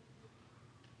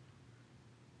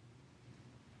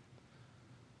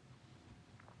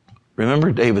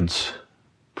 Remember David's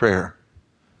prayer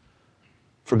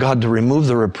for God to remove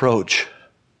the reproach.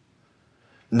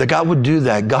 That God would do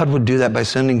that. God would do that by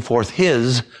sending forth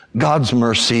His, God's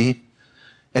mercy,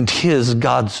 and His,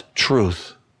 God's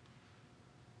truth.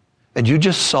 And you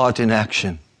just saw it in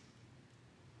action.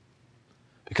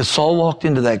 Because Saul walked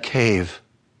into that cave,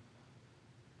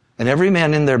 and every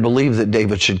man in there believed that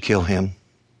David should kill him.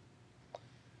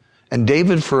 And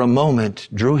David, for a moment,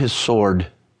 drew his sword.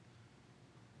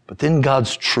 But then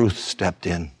God's truth stepped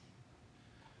in.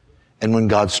 And when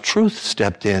God's truth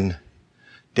stepped in,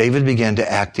 David began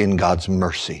to act in God's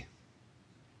mercy.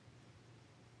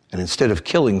 And instead of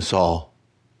killing Saul,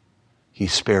 he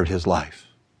spared his life.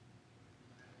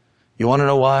 You want to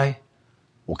know why?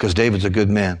 Well, because David's a good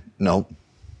man. No.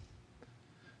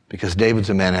 Because David's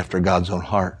a man after God's own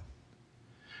heart.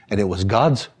 And it was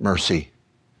God's mercy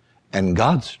and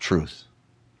God's truth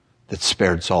that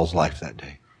spared Saul's life that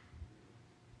day.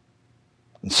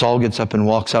 And Saul gets up and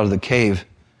walks out of the cave,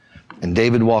 and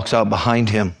David walks out behind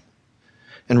him.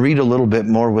 And read a little bit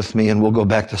more with me, and we'll go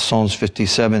back to Psalms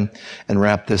 57 and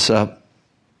wrap this up.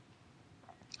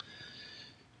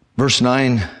 Verse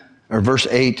 8,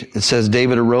 it says,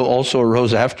 David also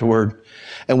arose afterward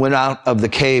and went out of the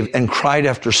cave and cried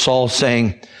after Saul,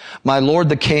 saying, My Lord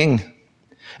the king.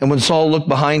 And when Saul looked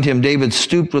behind him, David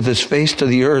stooped with his face to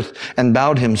the earth and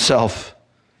bowed himself.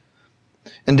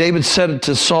 And David said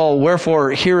to Saul,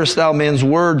 Wherefore hearest thou men's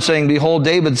word, saying, Behold,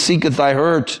 David seeketh thy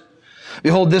hurt.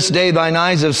 Behold, this day thine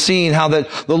eyes have seen how that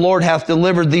the Lord hath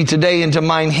delivered thee today into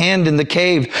mine hand in the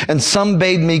cave. And some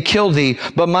bade me kill thee,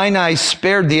 but mine eyes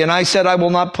spared thee. And I said, I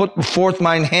will not put forth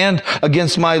mine hand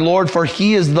against my Lord, for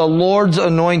he is the Lord's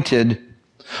anointed.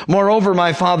 Moreover,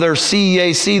 my father, see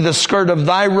the skirt of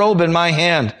thy robe in my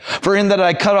hand. For in that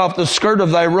I cut off the skirt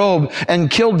of thy robe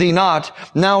and killed thee not.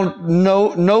 Now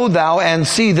know thou and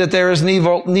see that there is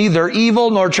neither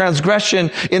evil nor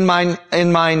transgression in mine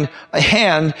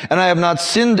hand, and I have not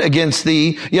sinned against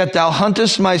thee, yet thou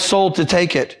huntest my soul to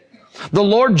take it. The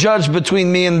Lord judge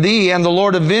between me and thee, and the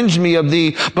Lord avenge me of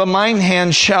thee, but mine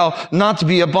hand shall not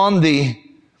be upon thee.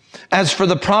 As for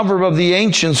the proverb of the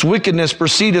ancients, wickedness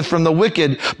proceedeth from the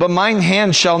wicked, but mine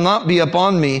hand shall not be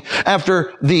upon me.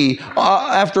 After thee,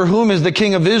 after whom is the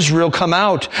king of Israel come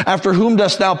out? After whom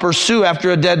dost thou pursue?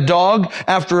 After a dead dog?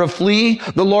 After a flea?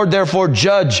 The Lord therefore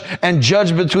judge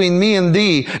between me and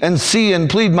thee, and see and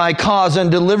plead my cause,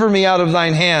 and deliver me out of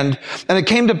thine hand. And it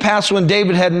came to pass when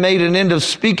David had made an end of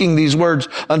speaking these words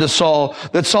unto Saul,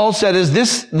 that Saul said, Is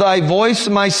this thy voice,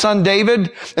 my son David?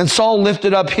 And Saul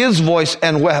lifted up his voice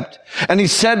and wept. And he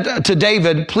said to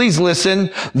David, Please listen,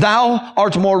 thou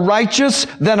art more righteous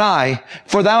than I,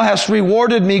 for thou hast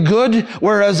rewarded me good,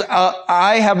 whereas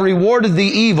I have rewarded thee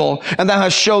evil. And thou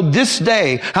hast showed this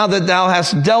day how that thou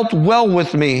hast dealt well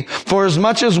with me. For as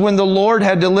much as when the Lord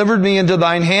had delivered me into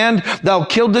thine hand, thou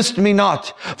killedst me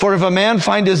not. For if a man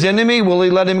find his enemy, will he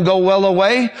let him go well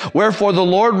away? Wherefore the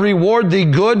Lord reward thee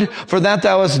good for that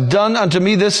thou hast done unto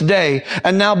me this day.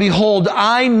 And now behold,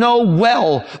 I know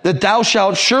well that thou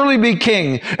shalt surely be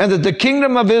king, and that the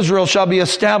kingdom of Israel shall be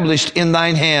established in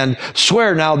thine hand.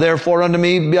 Swear now therefore unto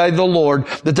me by the Lord,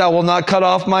 that thou wilt not cut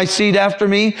off my seed after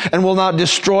me, and will not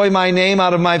destroy my name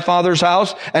out of my father's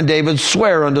house. And David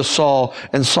sware unto Saul,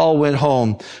 and Saul went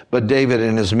home, but David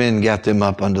and his men gat them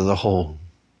up unto the hole.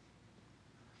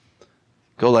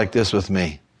 Go like this with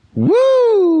me.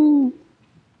 Woo! Do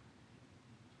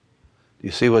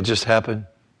you see what just happened?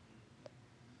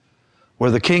 Where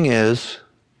the king is,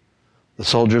 the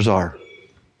soldiers are.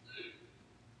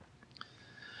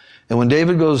 And when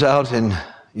David goes out and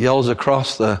yells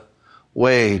across the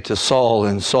way to Saul,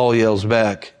 and Saul yells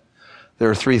back, there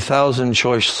are 3,000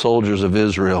 choice soldiers of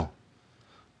Israel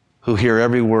who hear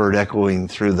every word echoing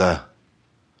through the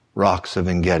rocks of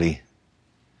En-Gedi.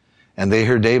 And they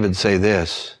hear David say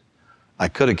this, I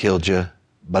could have killed you,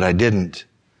 but I didn't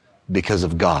because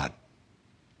of God.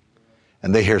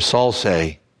 And they hear Saul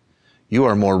say, you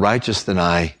are more righteous than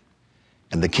I,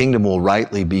 and the kingdom will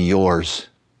rightly be yours.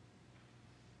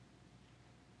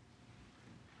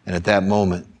 And at that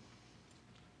moment,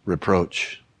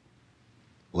 reproach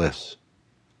lifts.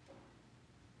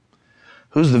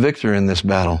 Who's the victor in this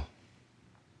battle?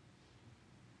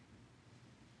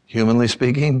 Humanly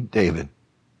speaking, David.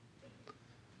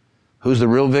 Who's the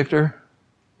real victor?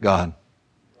 God.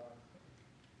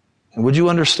 And would you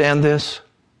understand this?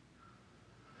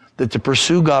 That to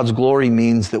pursue God's glory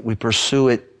means that we pursue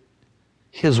it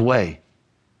His way.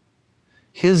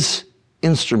 His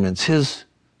instruments, His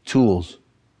tools.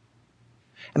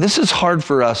 And this is hard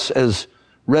for us as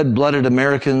red-blooded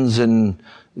Americans and,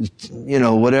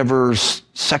 whatever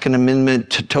Second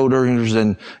Amendment toters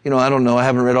and, I don't know, I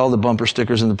haven't read all the bumper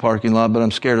stickers in the parking lot, but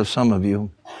I'm scared of some of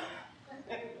you.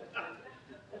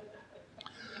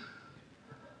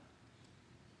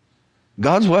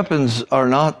 God's weapons are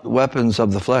not weapons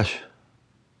of the flesh.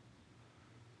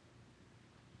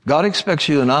 God expects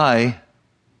you and I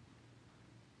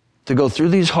to go through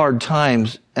these hard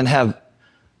times and have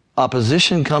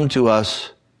opposition come to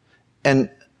us and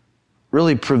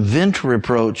really prevent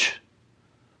reproach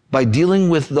by dealing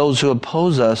with those who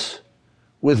oppose us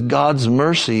with God's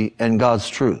mercy and God's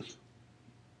truth.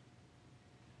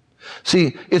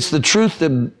 See, it's the truth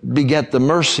that beget the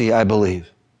mercy, I believe.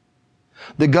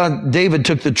 David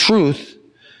took the truth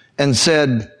and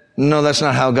said, no, that's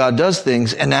not how God does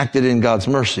things, and acted in God's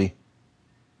mercy.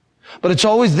 But it's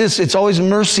always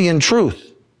mercy and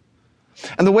truth.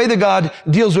 And the way that God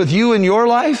deals with you in your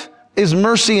life is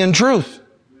mercy and truth.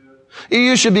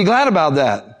 You should be glad about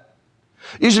that.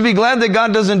 You should be glad that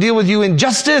God doesn't deal with you in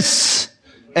justice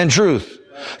and truth.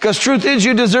 Because truth is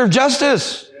you deserve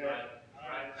justice.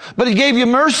 But He gave you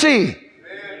mercy.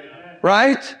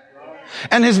 Right?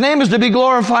 And His name is to be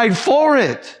glorified for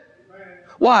it.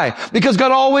 Why? Because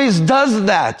God always does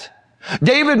that.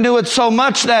 David knew it so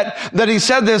much that he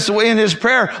said this in his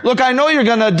prayer. Look, I know you're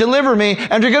going to deliver me,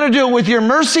 and you're going to do it with your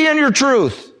mercy and your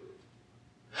truth.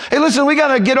 Hey, listen, we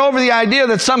got to get over the idea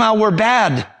that somehow we're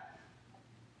bad.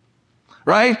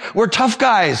 Right? We're tough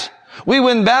guys. We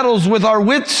win battles with our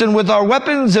wits and with our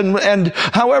weapons and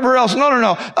however else.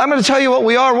 No. I'm going to tell you what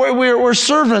we are. We're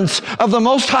servants of the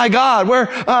Most High God.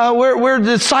 We're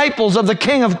disciples of the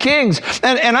King of Kings.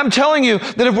 And I'm telling you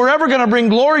that if we're ever going to bring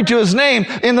glory to His name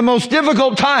in the most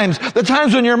difficult times, the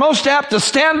times when you're most apt to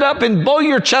stand up and blow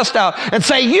your chest out and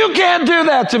say, you can't do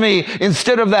that to me.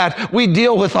 Instead of that, we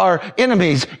deal with our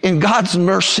enemies in God's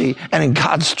mercy and in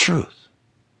God's truth.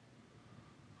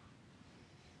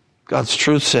 God's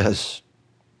truth says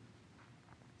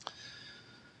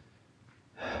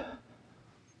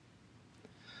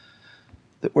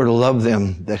that we're to love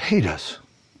them that hate us,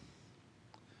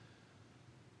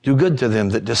 do good to them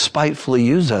that despitefully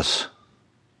use us,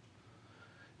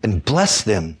 and bless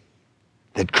them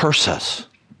that curse us.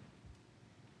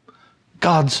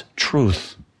 God's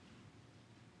truth.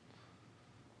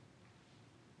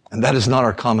 And that is not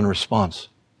our common response.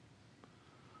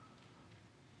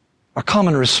 Our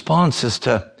common response is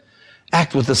to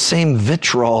act with the same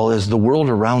vitriol as the world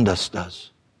around us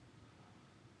does.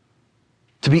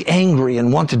 To be angry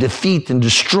and want to defeat and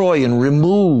destroy and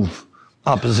remove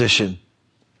opposition.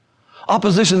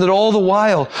 Opposition that all the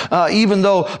while, even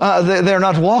though they're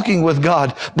not walking with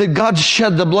God, that God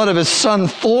shed the blood of His Son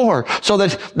for, so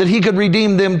that He could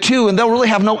redeem them too. And they'll really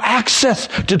have no access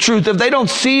to truth if they don't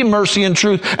see mercy and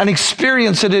truth and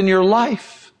experience it in your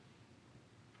life.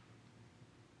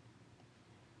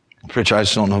 Preacher, I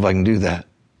just don't know if I can do that.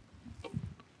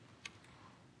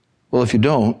 Well, if you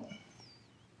don't,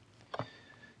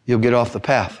 you'll get off the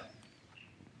path.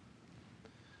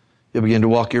 You'll begin to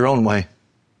walk your own way,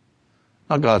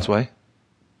 not God's way.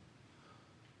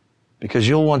 Because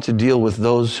you'll want to deal with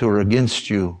those who are against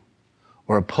you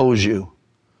or oppose you,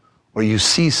 or you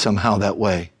see somehow that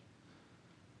way,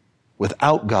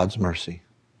 without God's mercy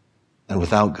and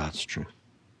without God's truth.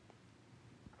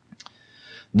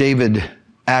 David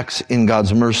acts in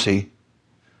God's mercy.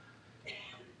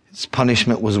 His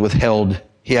punishment was withheld.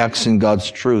 He acts in God's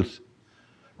truth.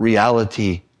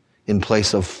 Reality in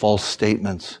place of false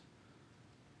statements.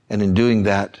 And in doing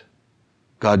that,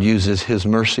 God uses His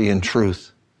mercy and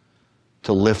truth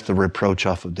to lift the reproach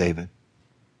off of David.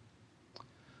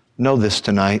 Know this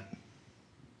tonight,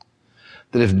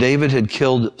 that if David had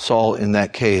killed Saul in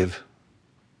that cave,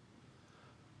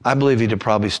 I believe he'd have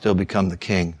probably still become the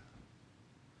king.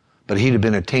 But he'd have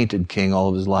been a tainted king all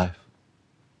of his life.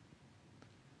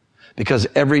 Because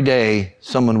every day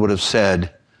someone would have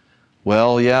said,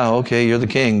 well, yeah, okay, you're the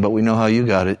king, but we know how you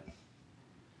got it.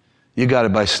 You got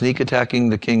it by sneak attacking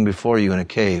the king before you in a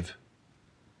cave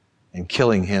and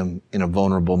killing him in a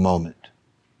vulnerable moment.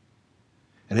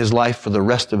 And his life for the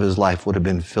rest of his life would have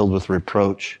been filled with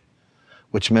reproach,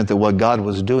 which meant that what God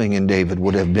was doing in David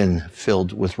would have been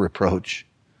filled with reproach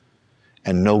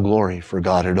and no glory for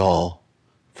God at all.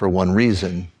 For one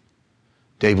reason,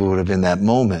 David would have in that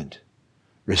moment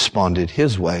responded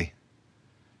his way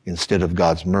instead of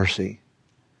God's mercy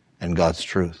and God's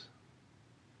truth.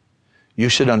 You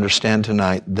should understand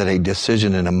tonight that a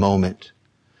decision in a moment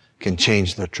can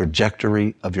change the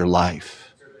trajectory of your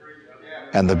life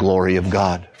and the glory of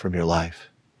God from your life.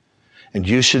 And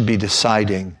you should be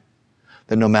deciding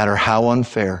that no matter how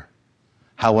unfair,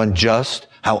 how unjust,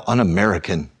 how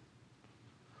un-American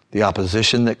the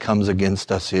opposition that comes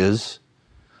against us is,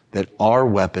 that our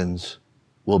weapons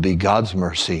will be God's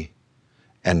mercy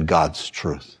and God's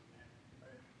truth.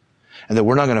 And that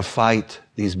we're not going to fight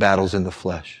these battles in the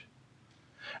flesh.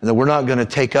 And that we're not going to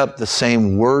take up the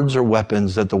same words or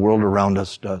weapons that the world around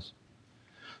us does.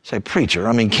 Say, preacher,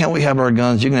 can't we have our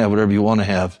guns? You can have whatever you want to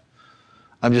have.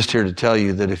 I'm just here to tell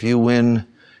you that if you win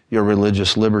your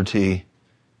religious liberty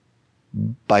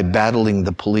by battling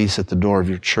the police at the door of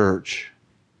your church,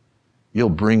 you'll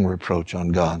bring reproach on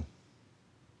God.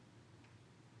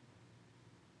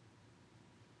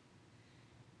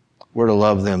 We're to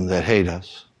love them that hate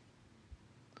us,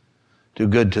 do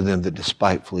good to them that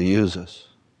despitefully use us,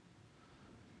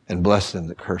 and bless them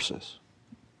that curse us.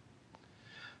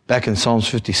 Back in Psalms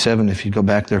 57, if you go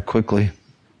back there quickly,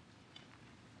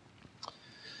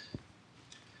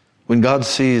 when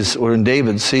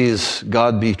David sees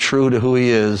God be true to who he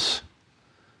is,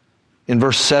 in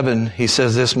verse 7, he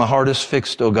says this, my heart is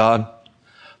fixed, O God.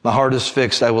 My heart is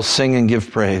fixed. I will sing and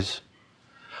give praise.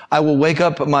 I will wake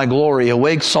up at my glory.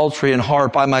 Awake, psaltery and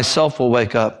harp. I myself will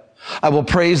wake up. I will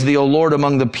praise thee, O Lord,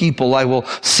 among the people. I will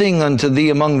sing unto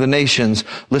thee among the nations.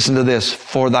 Listen to this.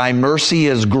 For thy mercy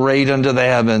is great unto the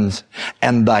heavens,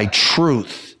 and thy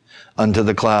truth unto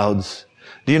the clouds.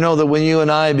 Do you know that when you and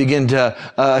I begin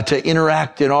to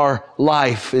interact in our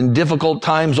life in difficult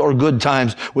times or good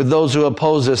times with those who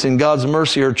oppose us in God's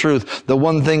mercy or truth, the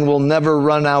one thing we'll never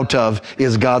run out of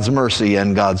is God's mercy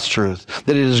and God's truth.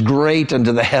 That it is great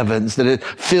unto the heavens, that it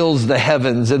fills the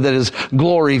heavens, and that His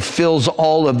glory fills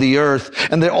all of the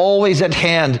earth. And they're always at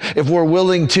hand if we're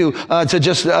willing to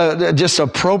just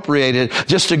appropriate it,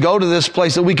 just to go to this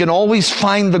place, that we can always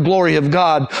find the glory of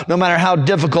God, no matter how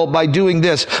difficult, by doing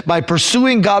this, by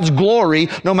pursuing God's glory,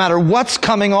 no matter what's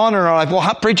coming on in our life.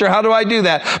 Well, preacher, how do I do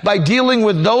that? By dealing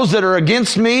with those that are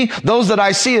against me, those that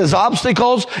I see as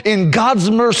obstacles, in God's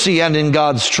mercy and in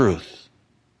God's truth.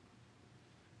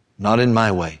 Not in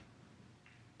my way.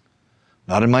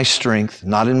 Not in my strength.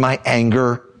 Not in my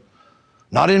anger.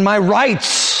 Not in my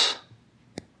rights.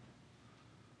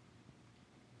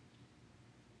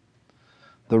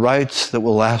 The rights that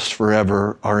will last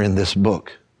forever are in this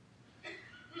book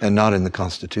and not in the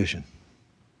Constitution.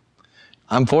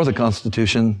 I'm for the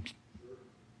Constitution,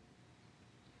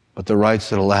 but the rights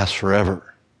that'll last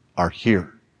forever are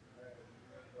here,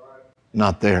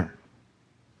 not there.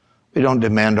 We don't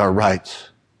demand our rights.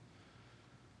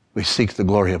 We seek the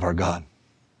glory of our God.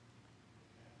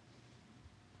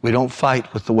 We don't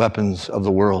fight with the weapons of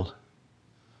the world.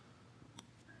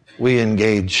 We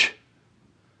engage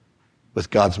with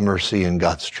God's mercy and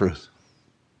God's truth.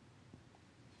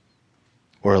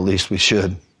 Or at least we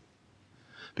should.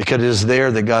 Because it is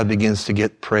there that God begins to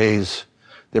get praise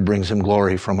that brings Him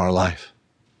glory from our life.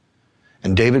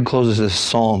 And David closes this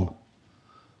psalm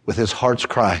with his heart's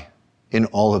cry in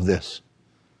all of this.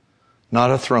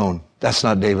 Not a throne. That's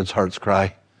not David's heart's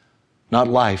cry. Not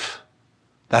life.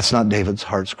 That's not David's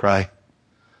heart's cry.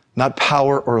 Not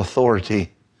power or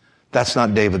authority. That's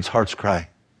not David's heart's cry.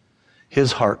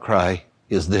 His heart cry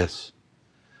is this: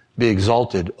 be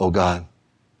exalted, O God,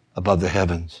 above the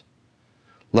heavens.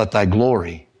 Let thy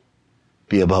glory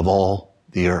be above all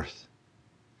the earth.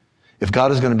 If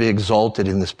God is going to be exalted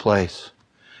in this place,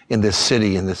 in this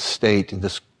city, in this state, in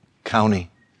this county,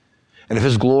 and if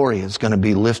His glory is going to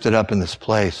be lifted up in this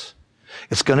place,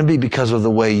 it's going to be because of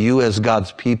the way you as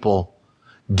God's people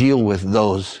deal with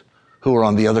those who are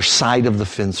on the other side of the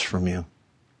fence from you.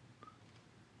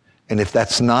 And if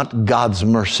that's not God's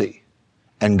mercy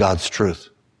and God's truth,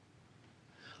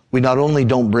 we not only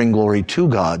don't bring glory to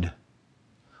God,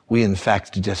 we in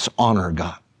fact dishonor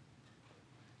God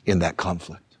in that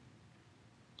conflict.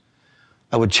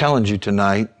 I would challenge you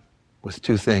tonight with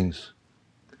two things.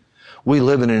 We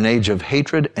live in an age of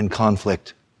hatred and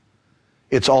conflict.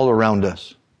 It's all around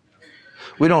us.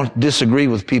 We don't disagree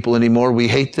with people anymore. We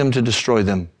hate them to destroy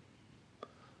them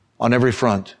on every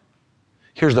front.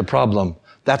 Here's the problem.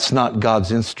 That's not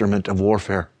God's instrument of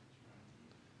warfare.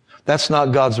 That's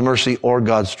not God's mercy or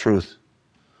God's truth.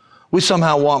 We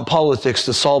somehow want politics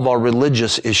to solve our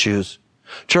religious issues.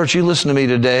 Church, you listen to me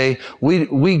today.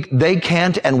 They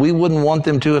can't, and we wouldn't want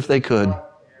them to if they could.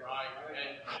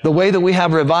 The way that we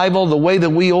have revival, the way that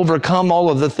we overcome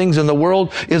all of the things in the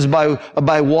world is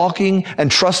by walking and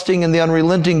trusting in the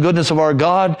unrelenting goodness of our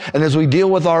God. And as we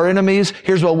deal with our enemies,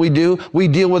 here's what we do. We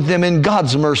deal with them in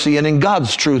God's mercy and in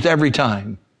God's truth every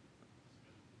time.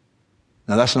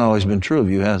 Now, that's not always been true of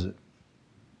you, has it?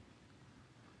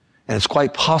 And it's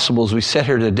quite possible as we sit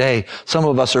here today, some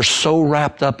of us are so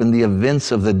wrapped up in the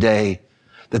events of the day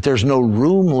that there's no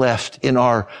room left in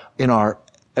our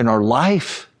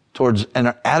life towards, and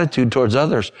our attitude towards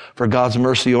others for God's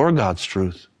mercy or God's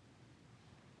truth.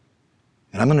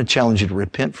 And I'm going to challenge you to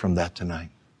repent from that tonight.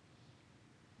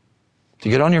 To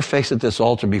get on your face at this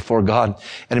altar before God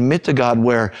and admit to God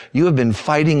where you have been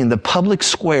fighting in the public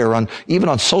square, even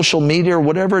on social media or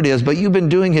whatever it is, but you've been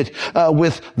doing it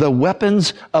with the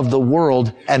weapons of the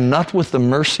world and not with the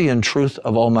mercy and truth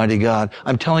of Almighty God.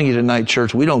 I'm telling you tonight,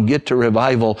 church, we don't get to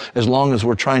revival as long as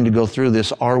we're trying to go through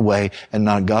this our way and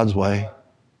not God's way.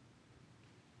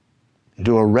 And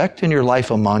to erect in your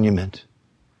life a monument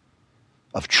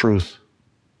of truth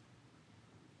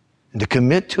and to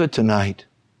commit to it tonight.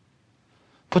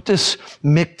 Put this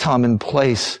miktam in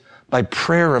place by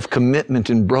prayer of commitment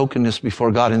and brokenness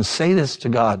before God, and say this to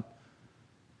God.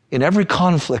 In every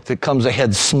conflict that comes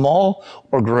ahead, small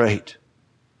or great,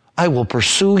 I will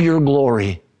pursue your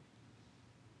glory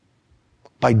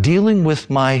by dealing with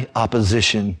my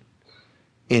opposition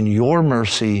in your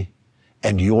mercy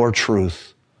and your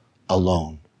truth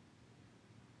alone.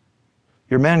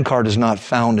 Your man card is not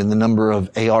found in the number of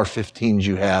AR-15s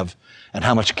you have and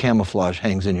how much camouflage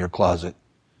hangs in your closet.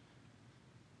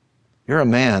 You're a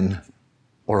man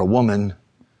or a woman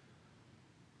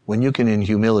when you can in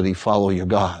humility follow your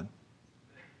God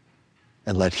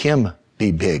and let Him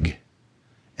be big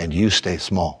and you stay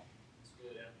small.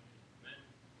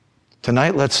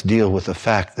 Tonight, let's deal with the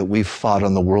fact that we've fought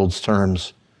on the world's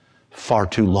terms far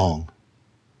too long.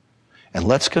 And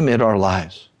let's commit our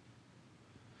lives.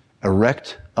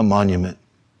 Erect a monument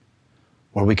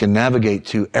where we can navigate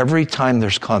to every time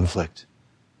there's conflict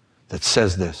that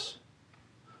says this.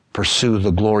 Pursue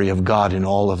the glory of God in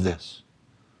all of this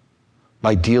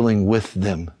by dealing with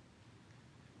them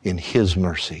in His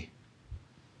mercy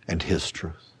and His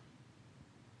truth.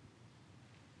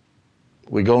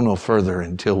 We go no further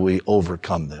until we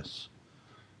overcome this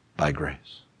by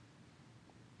grace.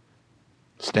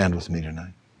 Stand with me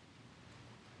tonight.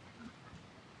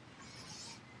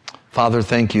 Father,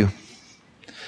 thank you